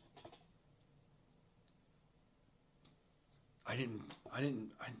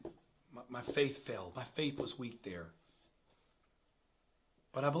 my faith failed. My faith was weak there.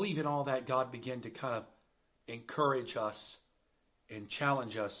 But I believe in all that, God began to kind of encourage us and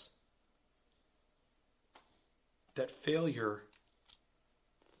challenge us that failure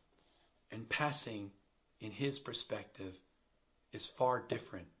and passing in His perspective is far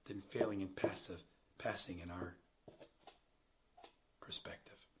different than failing and passing in our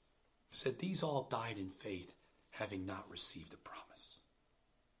perspective. He said, these all died in faith, having not received the promise.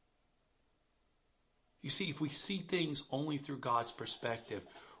 You see, if we see things only through God's perspective,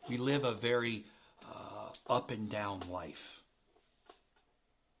 we live a very up and down life.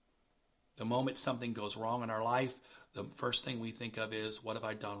 The moment something goes wrong in our life, the first thing we think of is, what have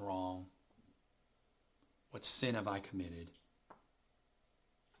I done wrong? What sin have I committed?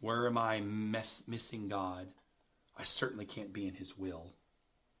 Where am I missing God? I certainly can't be in His will.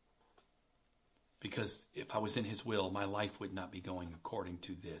 Because if I was in His will, my life would not be going according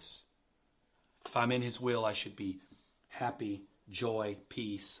to this. If I'm in His will, I should be happy, joy,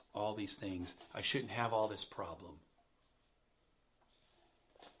 peace, all these things. I shouldn't have all this problem.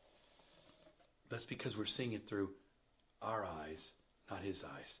 That's because we're seeing it through our eyes, not His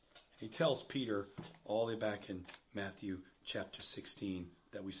eyes. He tells Peter all the way back in Matthew chapter 16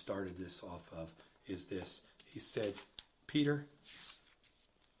 that we started this off of is this. He said, Peter,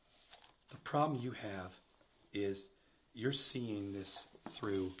 the problem you have is you're seeing this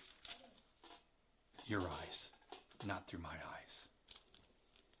through your eyes, not through my eyes.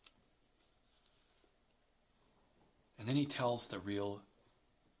 And then he tells the real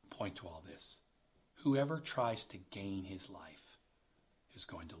point to all this. Whoever tries to gain his life is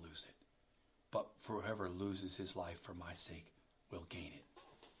going to lose it. But whoever loses his life for my sake will gain it.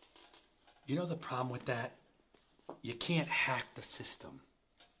 You know the problem with that? You can't hack the system.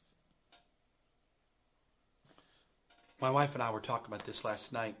 My wife and I were talking about this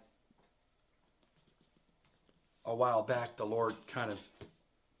last night. A while back, the Lord kind of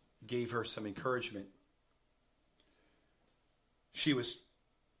gave her some encouragement. She was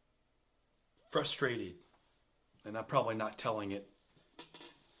frustrated, and I'm probably not telling it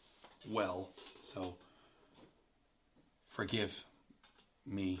well, so forgive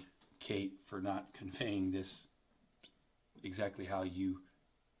me, Kate, for not conveying this exactly how you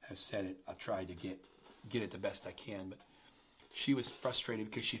have said it. I'll try to get it the best I can, but she was frustrated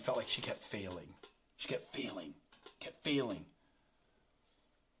because she felt like she kept failing. She kept failing.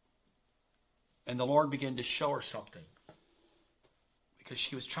 And the Lord began to show her something. Because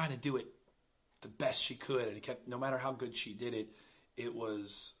she was trying to do it the best she could, and it kept, no matter how good she did it, it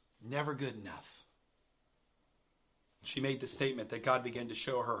was never good enough. She made the statement that God began to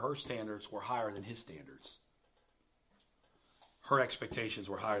show her standards were higher than His standards. Her expectations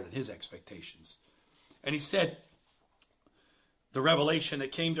were higher than His expectations. And He said the revelation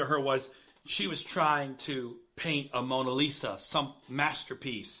that came to her was she was trying to paint a Mona Lisa, some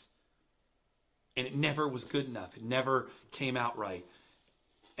masterpiece, and it never was good enough. It never came out right.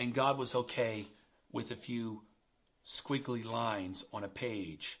 And God was okay with a few squiggly lines on a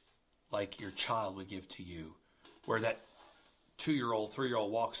page like your child would give to you, where that 2-year-old,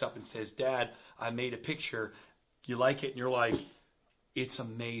 3-year-old walks up and says, Dad, I made a picture. You like it? And you're like, It's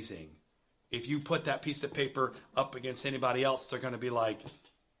amazing. If you put that piece of paper up against anybody else, they're going to be like,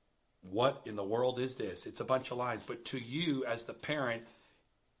 what in the world is this? It's a bunch of lines. But to you as the parent,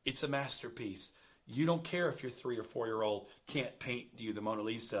 it's a masterpiece. You don't care if your 3 or 4-year-old can't paint you the Mona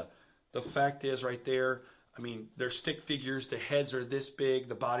Lisa. The fact is right there, I mean, they're stick figures. The heads are this big.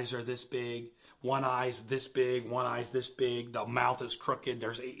 The bodies are this big. One eye's this big. One eye's this big. The mouth is crooked.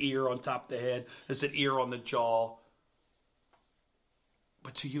 There's an ear on top of the head. There's an ear on the jaw.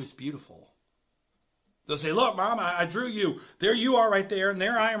 But to you, it's beautiful. They'll say, look, Mom, I drew you. There you are right there, and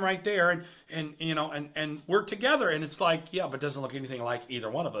there I am right there, and we're together. And it's like, yeah, but it doesn't look anything like either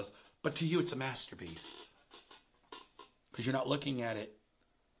one of us. But to you, it's a masterpiece. Because you're not looking at it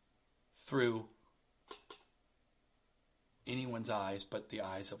through anyone's eyes but the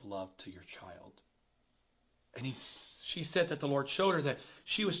eyes of love to your child. And she said that the Lord showed her that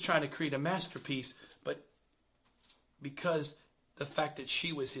she was trying to create a masterpiece, but because the fact that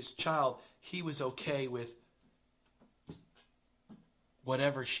she was his child, he was okay with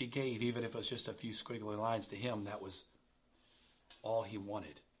whatever she gave, even if it was just a few squiggly lines. To him, that was all he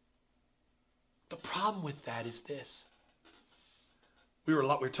wanted. The problem with that is this. We were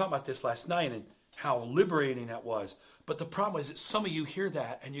talking about this last night and how liberating that was. But the problem is that some of you hear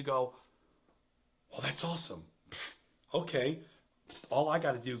that and you go, well, that's awesome. Okay, all I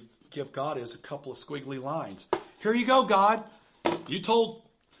got to do, give God is a couple of squiggly lines. Here you go, God. You told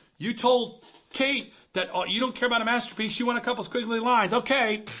Kate that you don't care about a masterpiece. You want a couple of squiggly lines.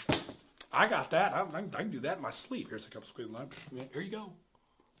 Okay, I got that. I can do that in my sleep. Here's a couple of squiggly lines. Here you go.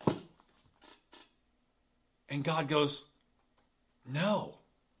 And God goes, no,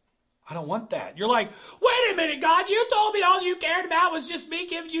 I don't want that. You're like, wait a minute, God, you told me all you cared about was just me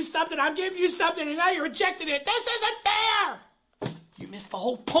giving you something. I'm giving you something, and now you're rejecting it. This isn't fair. You missed the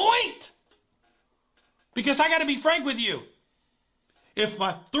whole point. Because I got to be frank with you. If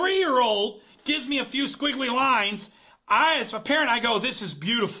my 3-year-old gives me a few squiggly lines, as a parent, I go, this is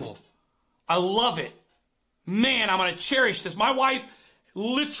beautiful. I love it. Man, I'm going to cherish this. My wife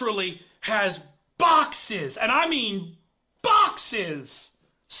literally has boxes, and I mean boxes,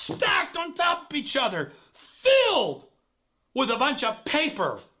 stacked on top of each other, filled with a bunch of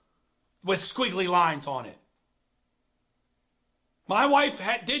paper with squiggly lines on it. My wife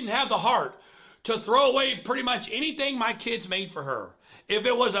didn't have the heart to throw away pretty much anything my kids made for her. If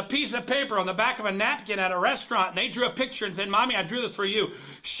it was a piece of paper on the back of a napkin at a restaurant and they drew a picture and said, Mommy, I drew this for you,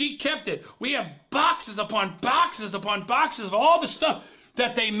 she kept it. We have boxes upon boxes upon boxes of all the stuff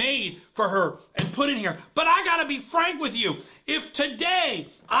that they made for her and put in here. But I got to be frank with you. If today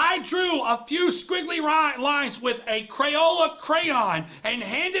I drew a few squiggly lines with a Crayola crayon and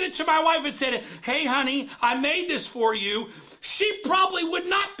handed it to my wife and said, hey, honey, I made this for you, she probably would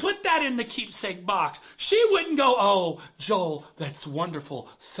not put that in the keepsake box. She wouldn't go, oh, Joel, that's wonderful.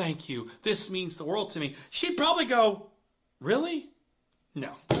 Thank you. This means the world to me. She'd probably go, really?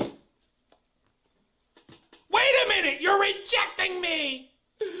 No. Wait a minute, you're rejecting me.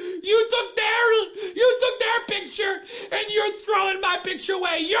 You took their picture and you're throwing my picture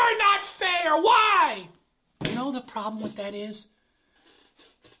away. You're not fair. Why? You know the problem with that is?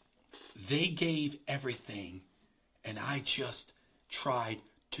 They gave everything and I just tried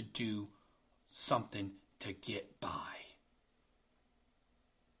to do something to get by.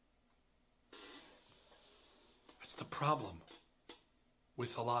 That's the problem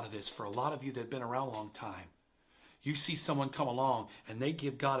with a lot of this. For a lot of you that have been around a long time, you see someone come along and they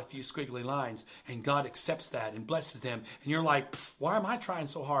give God a few squiggly lines and God accepts that and blesses them. And you're like, why am I trying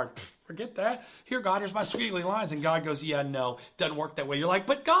so hard? Forget that. Here, God, here's my squiggly lines. And God goes, yeah, no, it doesn't work that way. You're like,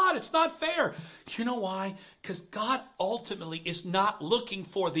 but God, it's not fair. You know why? Because God ultimately is not looking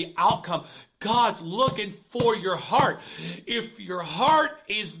for the outcome. God's looking for your heart. If your heart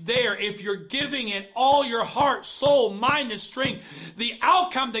is there, if you're giving it all your heart, soul, mind, and strength, the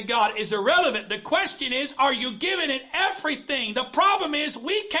outcome to God is irrelevant. The question is, are you giving it everything? The problem is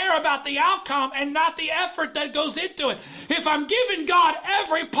we care about the outcome and not the effort that goes into it. If I'm giving God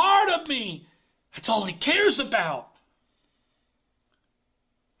every part of me, that's all he cares about.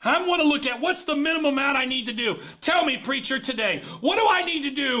 I want to look at what's the minimum amount I need to do. Tell me, preacher, today, what do I need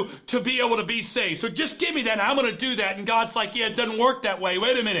to do to be able to be saved? So just give me that and I'm going to do that. And God's like, yeah, it doesn't work that way.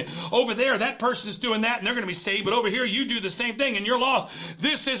 Wait a minute. Over there, that person's doing that and they're going to be saved. But over here, you do the same thing and you're lost.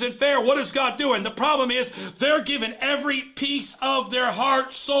 This isn't fair. What is God doing? The problem is they're giving every piece of their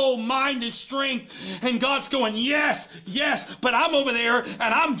heart, soul, mind, and strength. And God's going, yes, yes. But I'm over there and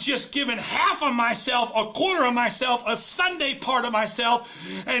I'm just giving half of myself, a quarter of myself, a Sunday part of myself.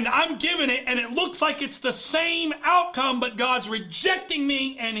 and I'm giving it, and it looks like it's the same outcome, but God's rejecting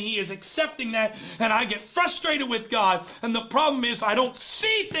me, and he is accepting that, and I get frustrated with God. And the problem is I don't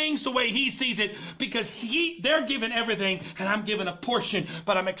see things the way he sees it, because they're given everything, and I'm given a portion,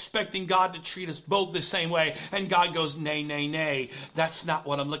 but I'm expecting God to treat us both the same way. And God goes, nay, nay, nay. That's not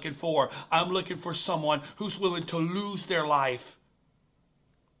what I'm looking for. I'm looking for someone who's willing to lose their life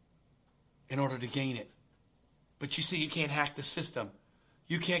in order to gain it. But you see, you can't hack the system.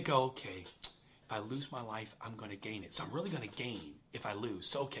 You can't go, okay, if I lose my life, I'm going to gain it. So I'm really going to gain if I lose.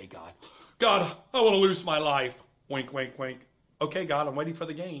 So, okay, God, I want to lose my life. Wink, wink, wink. Okay, God, I'm waiting for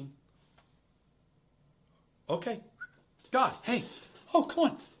the gain. Okay. God, hey. Oh, come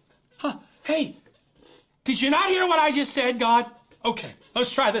on. Huh. Hey, did you not hear what I just said, God? Okay,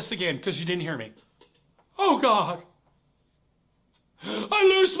 let's try this again because you didn't hear me. Oh, God. I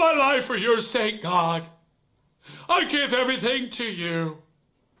lose my life for your sake, God. I give everything to you.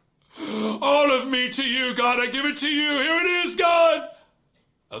 All of me to you, God. I give it to you. Here it is, God.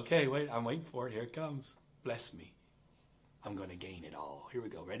 Okay, wait. I'm waiting for it. Here it comes. Bless me. I'm going to gain it all. Here we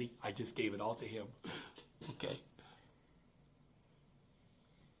go. Ready? I just gave it all to him. Okay.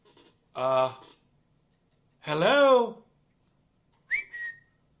 Hello?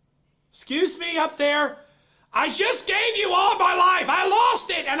 Excuse me up there. I just gave you all my life. I lost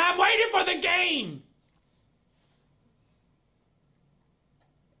it, and I'm waiting for the gain.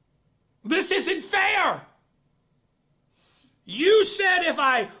 This isn't fair. You said if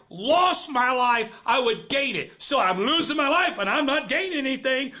I lost my life, I would gain it. So I'm losing my life, but I'm not gaining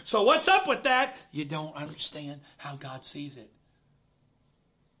anything. So what's up with that? You don't understand how God sees it.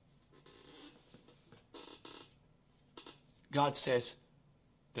 God says,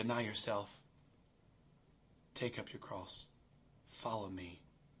 deny yourself. Take up your cross. Follow me.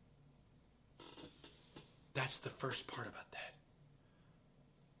 That's the first part about that.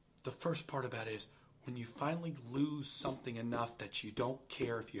 The first part about it is when you finally lose something enough that you don't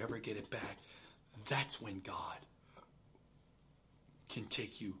care if you ever get it back, that's when God can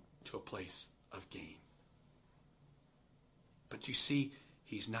take you to a place of gain. But you see,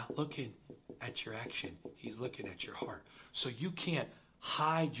 he's not looking at your action. He's looking at your heart. So you can't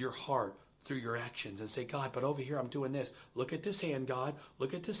hide your heart through your actions and say, God, but over here I'm doing this. Look at this hand, God.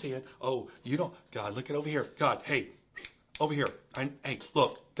 Look at this hand. Oh, you don't. God, look at over here. God, hey, over here. Hey,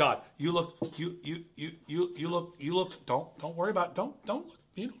 look, God, you look. You look. Don't worry about. Don't look.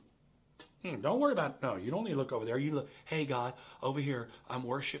 You don't. Don't worry about. No, you don't need to look over there. You look. Hey, God, over here. I'm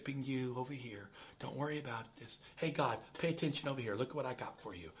worshiping you over here. Don't worry about this. Hey, God, pay attention over here. Look what I got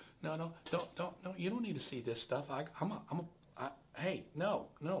for you. No, don't. No, you don't need to see this stuff. Hey, no,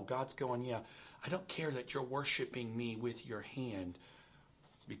 God's going, yeah, I don't care that you're worshiping me with your hand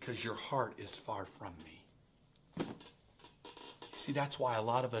because your heart is far from me. See, that's why a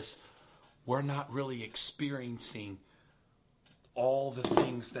lot of us, we're not really experiencing all the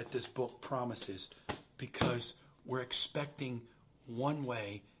things that this book promises because we're expecting one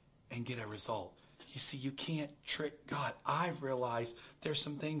way and get a result. You see, you can't trick God. I've realized there's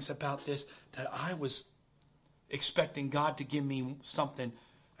some things about this that I was expecting God to give me something,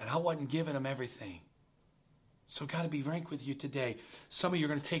 and I wasn't giving him everything. So I've got to be frank with you today. Some of you are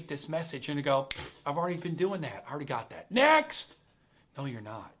going to take this message and go, I've already been doing that. I already got that. Next! No, you're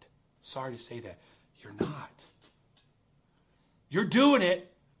not. Sorry to say that. You're not. You're doing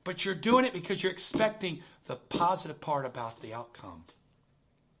it, but you're doing it because you're expecting the positive part about the outcome.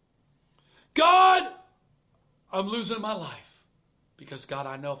 God, I'm losing my life. Because God,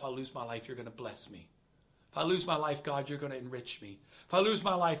 I know if I lose my life, you're going to bless me. If I lose my life, God, you're going to enrich me. If I lose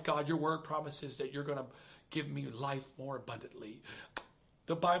my life, God, your word promises that you're going to give me life more abundantly.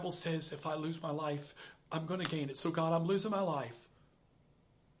 The Bible says if I lose my life, I'm going to gain it. So God, I'm losing my life.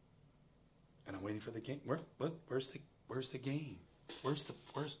 And I'm waiting for the gain. Where's the gain?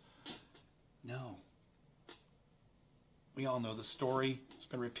 No. We all know the story. It's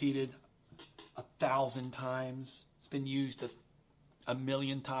been repeated 1,000 times. It's been used a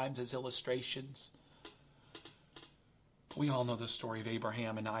million times as illustrations. We all know the story of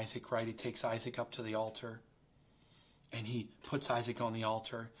Abraham and Isaac, right? He takes Isaac up to the altar, and he puts Isaac on the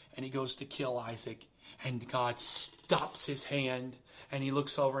altar, and he goes to kill Isaac, and God stops his hand, and he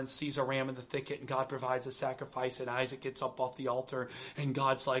looks over and sees a ram in the thicket, and God provides a sacrifice, and Isaac gets up off the altar, and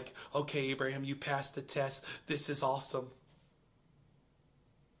God's like, okay, Abraham, you passed the test. This is awesome.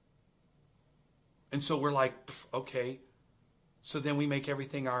 And so we're like, okay. So then we make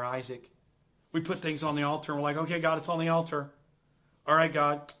everything our Isaac. We put things on the altar, and we're like, okay, God, it's on the altar. All right,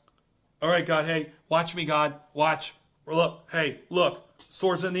 God. All right, God, hey, watch me, God. Watch. Look, hey, look.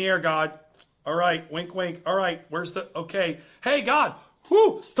 Swords in the air, God. All right, wink, wink. All right, okay. Hey, God,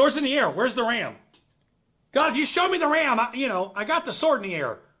 Whoo! Sword's in the air. Where's the ram? God, if you show me the ram, I got the sword in the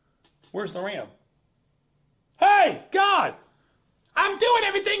air. Where's the ram? Hey, God, I'm doing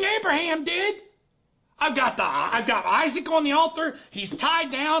everything Abraham did. I've got Isaac on the altar. He's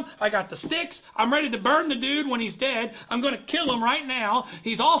tied down. I got the sticks. I'm ready to burn the dude when he's dead. I'm going to kill him right now.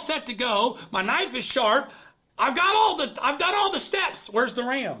 He's all set to go. My knife is sharp. I've done all the steps. Where's the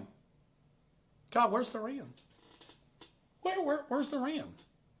ram? God, where's the ram? Where's the ram?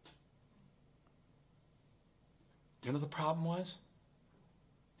 You know the problem was?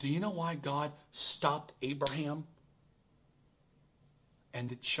 Do you know why God stopped Abraham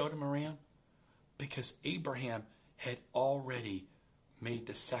and it showed him a ram? Because Abraham had already made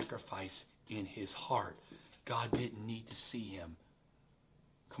the sacrifice in his heart. God didn't need to see him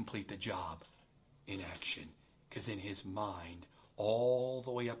complete the job in action. Because in his mind, all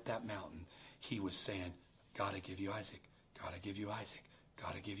the way up that mountain, he was saying, gotta give you Isaac, gotta give you Isaac,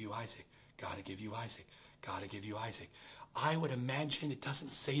 gotta give you Isaac, gotta give you Isaac, gotta give you Isaac. I would imagine, it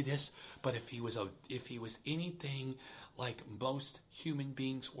doesn't say this, but if he was anything like most human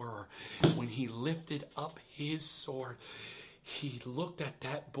beings were, when he lifted up his sword, he looked at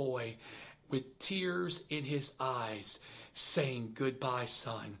that boy with tears in his eyes, saying, goodbye,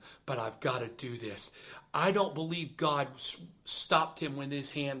 son, but I've got to do this. I don't believe God stopped him when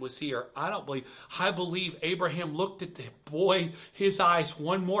his hand was here. I believe Abraham looked at the boy, his eyes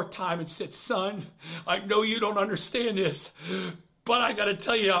one more time and said, son, I know you don't understand this, but I got to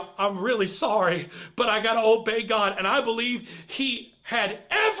tell you, I'm really sorry, but I got to obey God. And I believe he had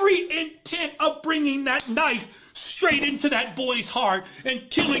every intent of bringing that knife straight into that boy's heart and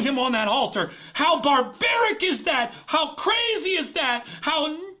killing him on that altar. How barbaric is that? How crazy is that?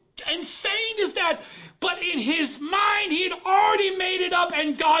 How insane is that? But in his mind, he had already made it up,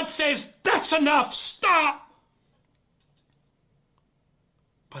 and God says, that's enough, stop.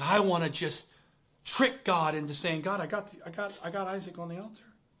 But I want to just trick God into saying, God, I got Isaac on the altar.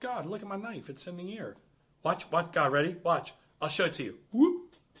 God, look at my knife, it's in the air. Watch, God, ready? Watch. I'll show it to you.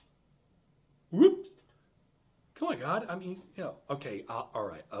 Whoop. Whoop. Come on, God. I mean, okay, all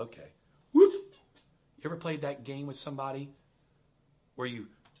right, okay. Whoop. You ever played that game with somebody where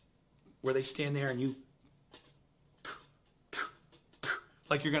they stand there and you,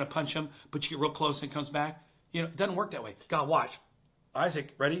 like you're going to punch them, but you get real close and it comes back? It doesn't work that way. God, watch.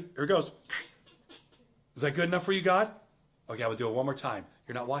 Isaac, ready? Here it goes. Is that good enough for you, God? Okay, I will do it one more time.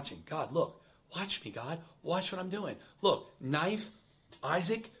 You're not watching. God, look. Watch me, God. Watch what I'm doing. Look, knife,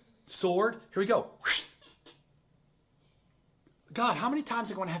 Isaac, sword. Here we go. God, how many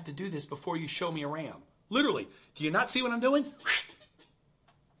times am I going to have to do this before you show me a ram? Literally. Do you not see what I'm doing?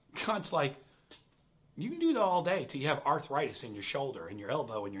 God's like, you can do that all day till you have arthritis in your shoulder and your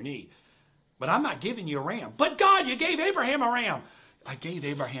elbow and your knee. But I'm not giving you a ram. But God, you gave Abraham a ram. I gave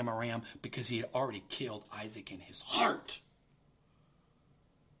Abraham a ram because he had already killed Isaac in his heart.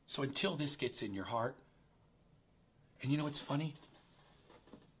 So until this gets in your heart, and you know what's funny?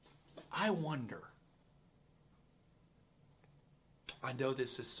 I wonder. I know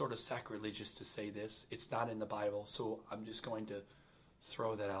this is sort of sacrilegious to say this. It's not in the Bible, so I'm just going to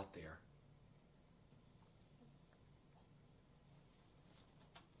throw that out there.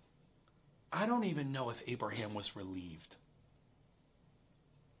 I don't even know if Abraham was relieved.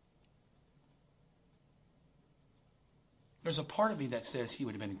 There's a part of me that says he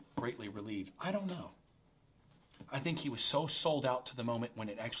would have been greatly relieved. I don't know. I think he was so sold out to the moment when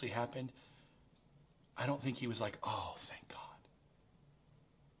it actually happened. I don't think he was like, oh, thank God.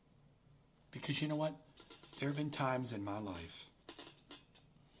 Because you know what? There have been times in my life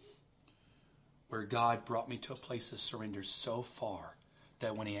where God brought me to a place of surrender so far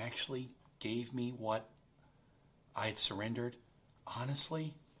that when he actually gave me what I had surrendered,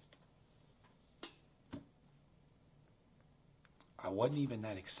 honestly, I wasn't even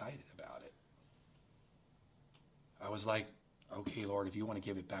that excited about it. I was like, okay, Lord, if you want to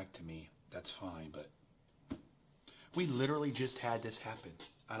give it back to me, that's fine. But we literally just had this happen.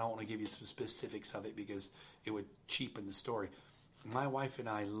 I don't want to give you some specifics of it because it would cheapen the story. My wife and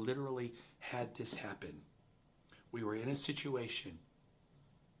I literally had this happen. We were in a situation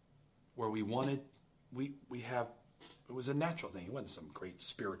where it was a natural thing. It wasn't some great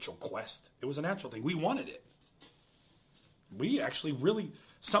spiritual quest. It was a natural thing. We wanted it. We actually really,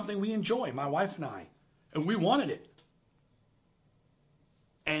 something we enjoy, my wife and I. And we wanted it.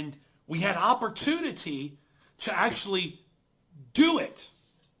 And we had opportunity to actually do it.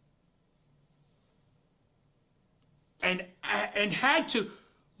 And had to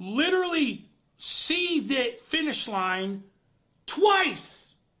literally see the finish line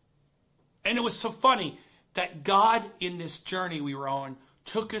twice. And it was so funny that God in this journey we were on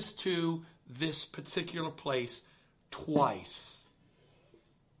took us to this particular place twice.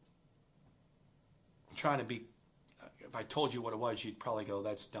 I'm trying to be, if I told you what it was, you'd probably go,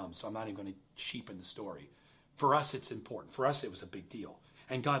 that's dumb. So I'm not even going to cheapen the story. For us, it's important. For us, it was a big deal.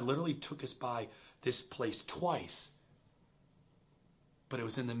 And God literally took us by this place twice. But it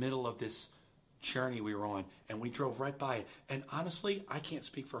was in the middle of this journey we were on, and we drove right by it. And honestly, I can't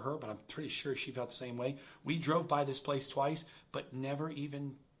speak for her, but I'm pretty sure she felt the same way. We drove by this place twice, but never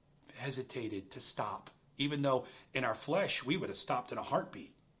even hesitated to stop, even though in our flesh we would have stopped in a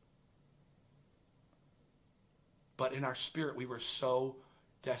heartbeat. But in our spirit, we were so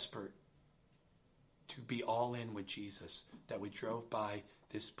desperate to be all in with Jesus that we drove by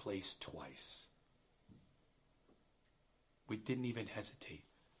this place twice. We didn't even hesitate.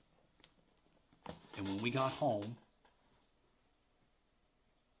 And when we got home,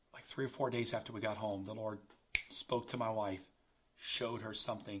 like 3 or 4 days after we got home, the Lord spoke to my wife, showed her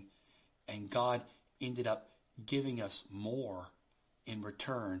something, and God ended up giving us more in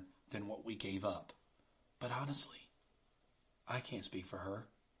return than what we gave up. But honestly, I can't speak for her.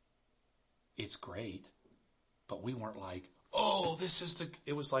 It's great, but we weren't like, oh, this is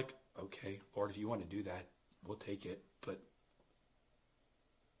it was like, okay, Lord, if you want to do that, we'll take it, but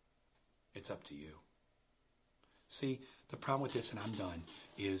it's up to you. See, the problem with this, and I'm done,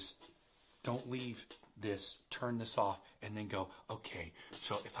 is don't leave this, turn this off, and then go, okay,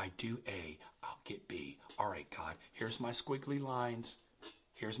 so if I do A, I'll get B. All right, God, here's my squiggly lines.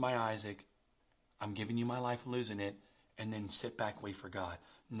 Here's my Isaac. I'm giving you my life and losing it, and then sit back and wait for God.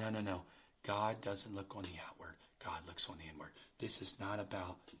 No. God doesn't look on the outward. God looks on the inward. This is not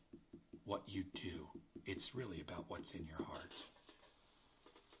about what you do. It's really about what's in your heart.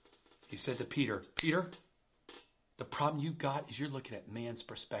 He said to Peter, Peter, the problem you got is you're looking at man's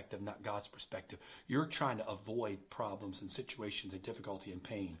perspective, not God's perspective. You're trying to avoid problems and situations of difficulty and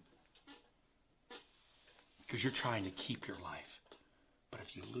pain because you're trying to keep your life. But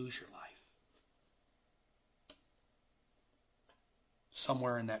if you lose your life,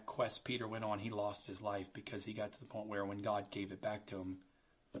 somewhere in that quest Peter went on, he lost his life because he got to the point where when God gave it back to him,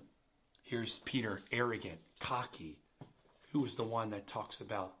 here's Peter, arrogant, cocky, who was the one that talks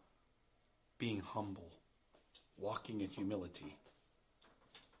about being humble, walking in humility.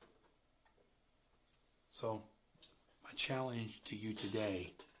 So, my challenge to you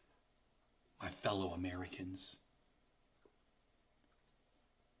today, my fellow Americans,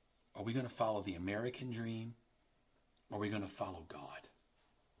 are we going to follow the American dream, or are we going to follow God?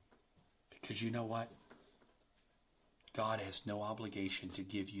 Because you know what? God has no obligation to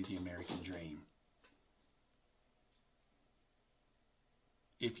give you the American dream.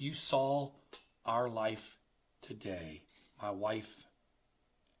 If you saw our life today, my wife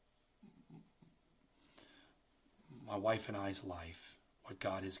and I's life, what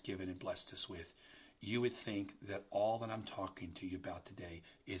God has given and blessed us with, you would think that all that I'm talking to you about today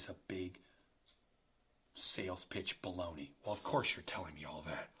is a big sales pitch baloney. Well, of course you're telling me all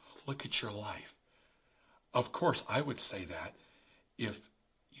that. Look at your life. Of course I would say that if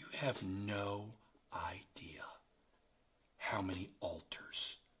you have no idea how many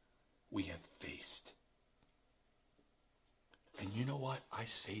altars we have faced. And you know what? I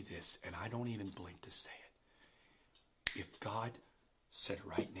say this, and I don't even blink to say it. If God said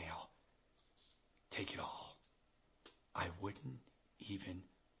right now, take it all, I wouldn't even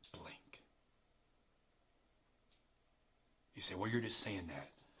blink. You say, well, you're just saying that.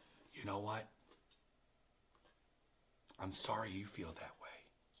 You know what? I'm sorry you feel that way.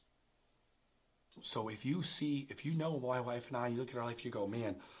 So if you know my wife and I, you look at our life, you go,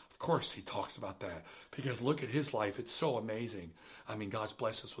 man, of course he talks about that. Because look at his life. It's so amazing. I mean, God's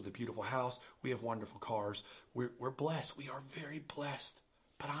blessed us with a beautiful house. We have wonderful cars. We're blessed. We are very blessed.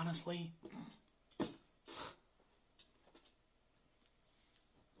 But honestly,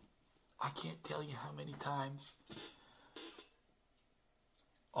 I can't tell you how many times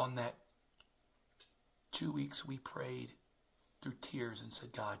on that 2 weeks we prayed through tears and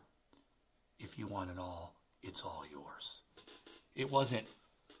said, God, if you want it all, it's all yours. It wasn't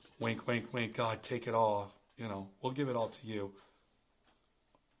wink, wink, wink, God, take it all. We'll give it all to you.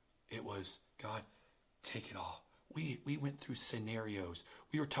 It was, God, take it all. We went through scenarios.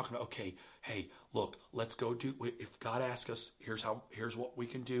 We were talking about, okay, hey, look, let's go do, if God asks us, here's what we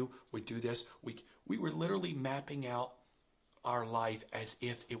can do. We do this. We were literally mapping out our life as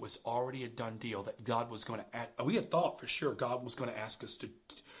if it was already a done deal that God was going to, we had thought for sure God was going to ask us to,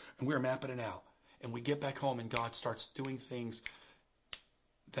 and we were mapping it out. And we get back home and God starts doing things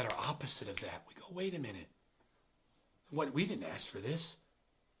that are opposite of that. We go, wait a minute. What? We didn't ask for this.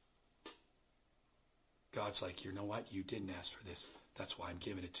 God's like, you know what? You didn't ask for this. That's why I'm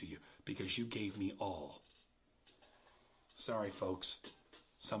giving it to you. Because you gave me all. Sorry, folks.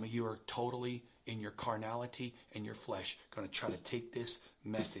 Some of you are totally in your carnality and your flesh going to try to take this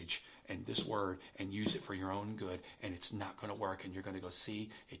message and this word and use it for your own good, and it's not going to work, and you're going to go, see,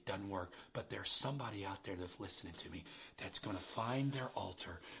 it doesn't work. But there's somebody out there that's listening to me that's going to find their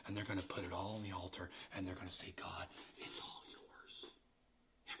altar, and they're going to put it all on the altar, and they're going to say, God, it's all yours.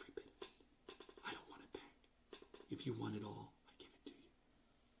 Every bit of it. I don't want it back. If you want it all, I give it to you.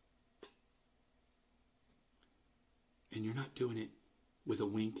 And you're not doing it with a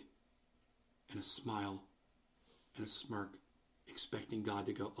wink and a smile and a smirk, expecting God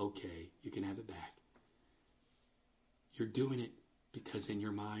to go, okay, you can have it back. You're doing it because in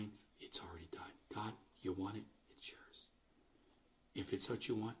your mind, it's already done. God, you want it, it's yours. If it's what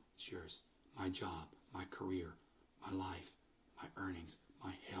you want, it's yours. My job, my career, my life, my earnings,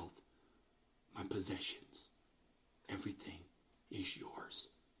 my health, my possessions, everything is yours.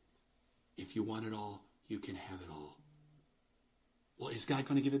 If you want it all, you can have it all. Well, is God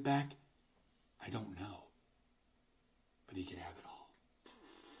going to give it back? I don't know. But he can have it all.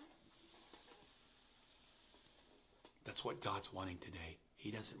 That's what God's wanting today. He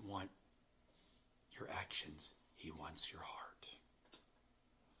doesn't want your actions. He wants your heart.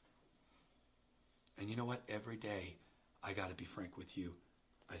 And you know what? Every day, I got to be frank with you.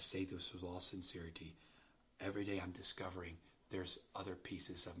 I say this with all sincerity. Every day I'm discovering there's other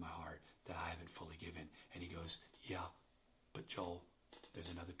pieces of my heart that I haven't fully given. And he goes, yeah, but Joel, there's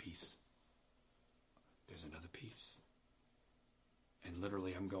another piece. There's another piece. And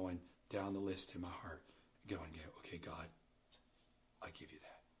literally I'm going down the list in my heart, going, okay, God, I give you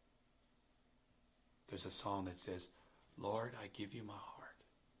that. There's a song that says, Lord, I give you my heart.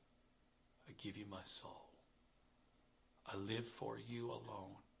 I give you my soul. I live for you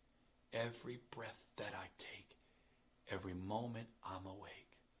alone. Every breath that I take, every moment I'm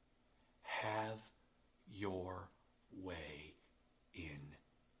awake, have your way in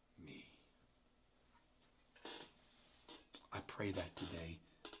me. I pray that today,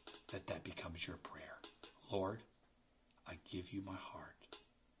 that becomes your prayer. Lord, I give you my heart.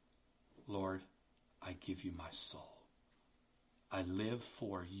 Lord, I give you my soul. I live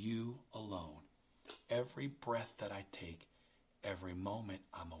for you alone. Every breath that I take, every moment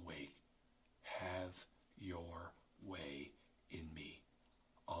I'm awake, have your way in me.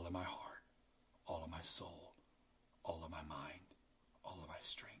 All of my heart, all of my soul, all of my mind, all of my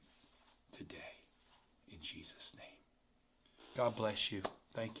strength today, in Jesus' name. God bless you.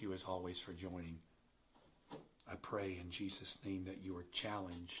 Thank you as always for joining. I pray in Jesus' name that you are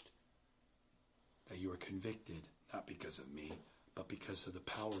challenged, that you are convicted, not because of me, but because of the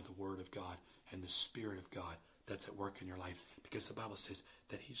power of the Word of God and the Spirit of God that's at work in your life. Because the Bible says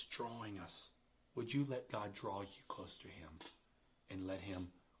that he's drawing us. Would you let God draw you close to him and let him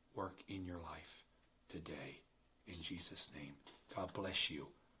work in your life today? In Jesus' name. God bless you,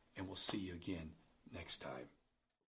 and we'll see you again next time.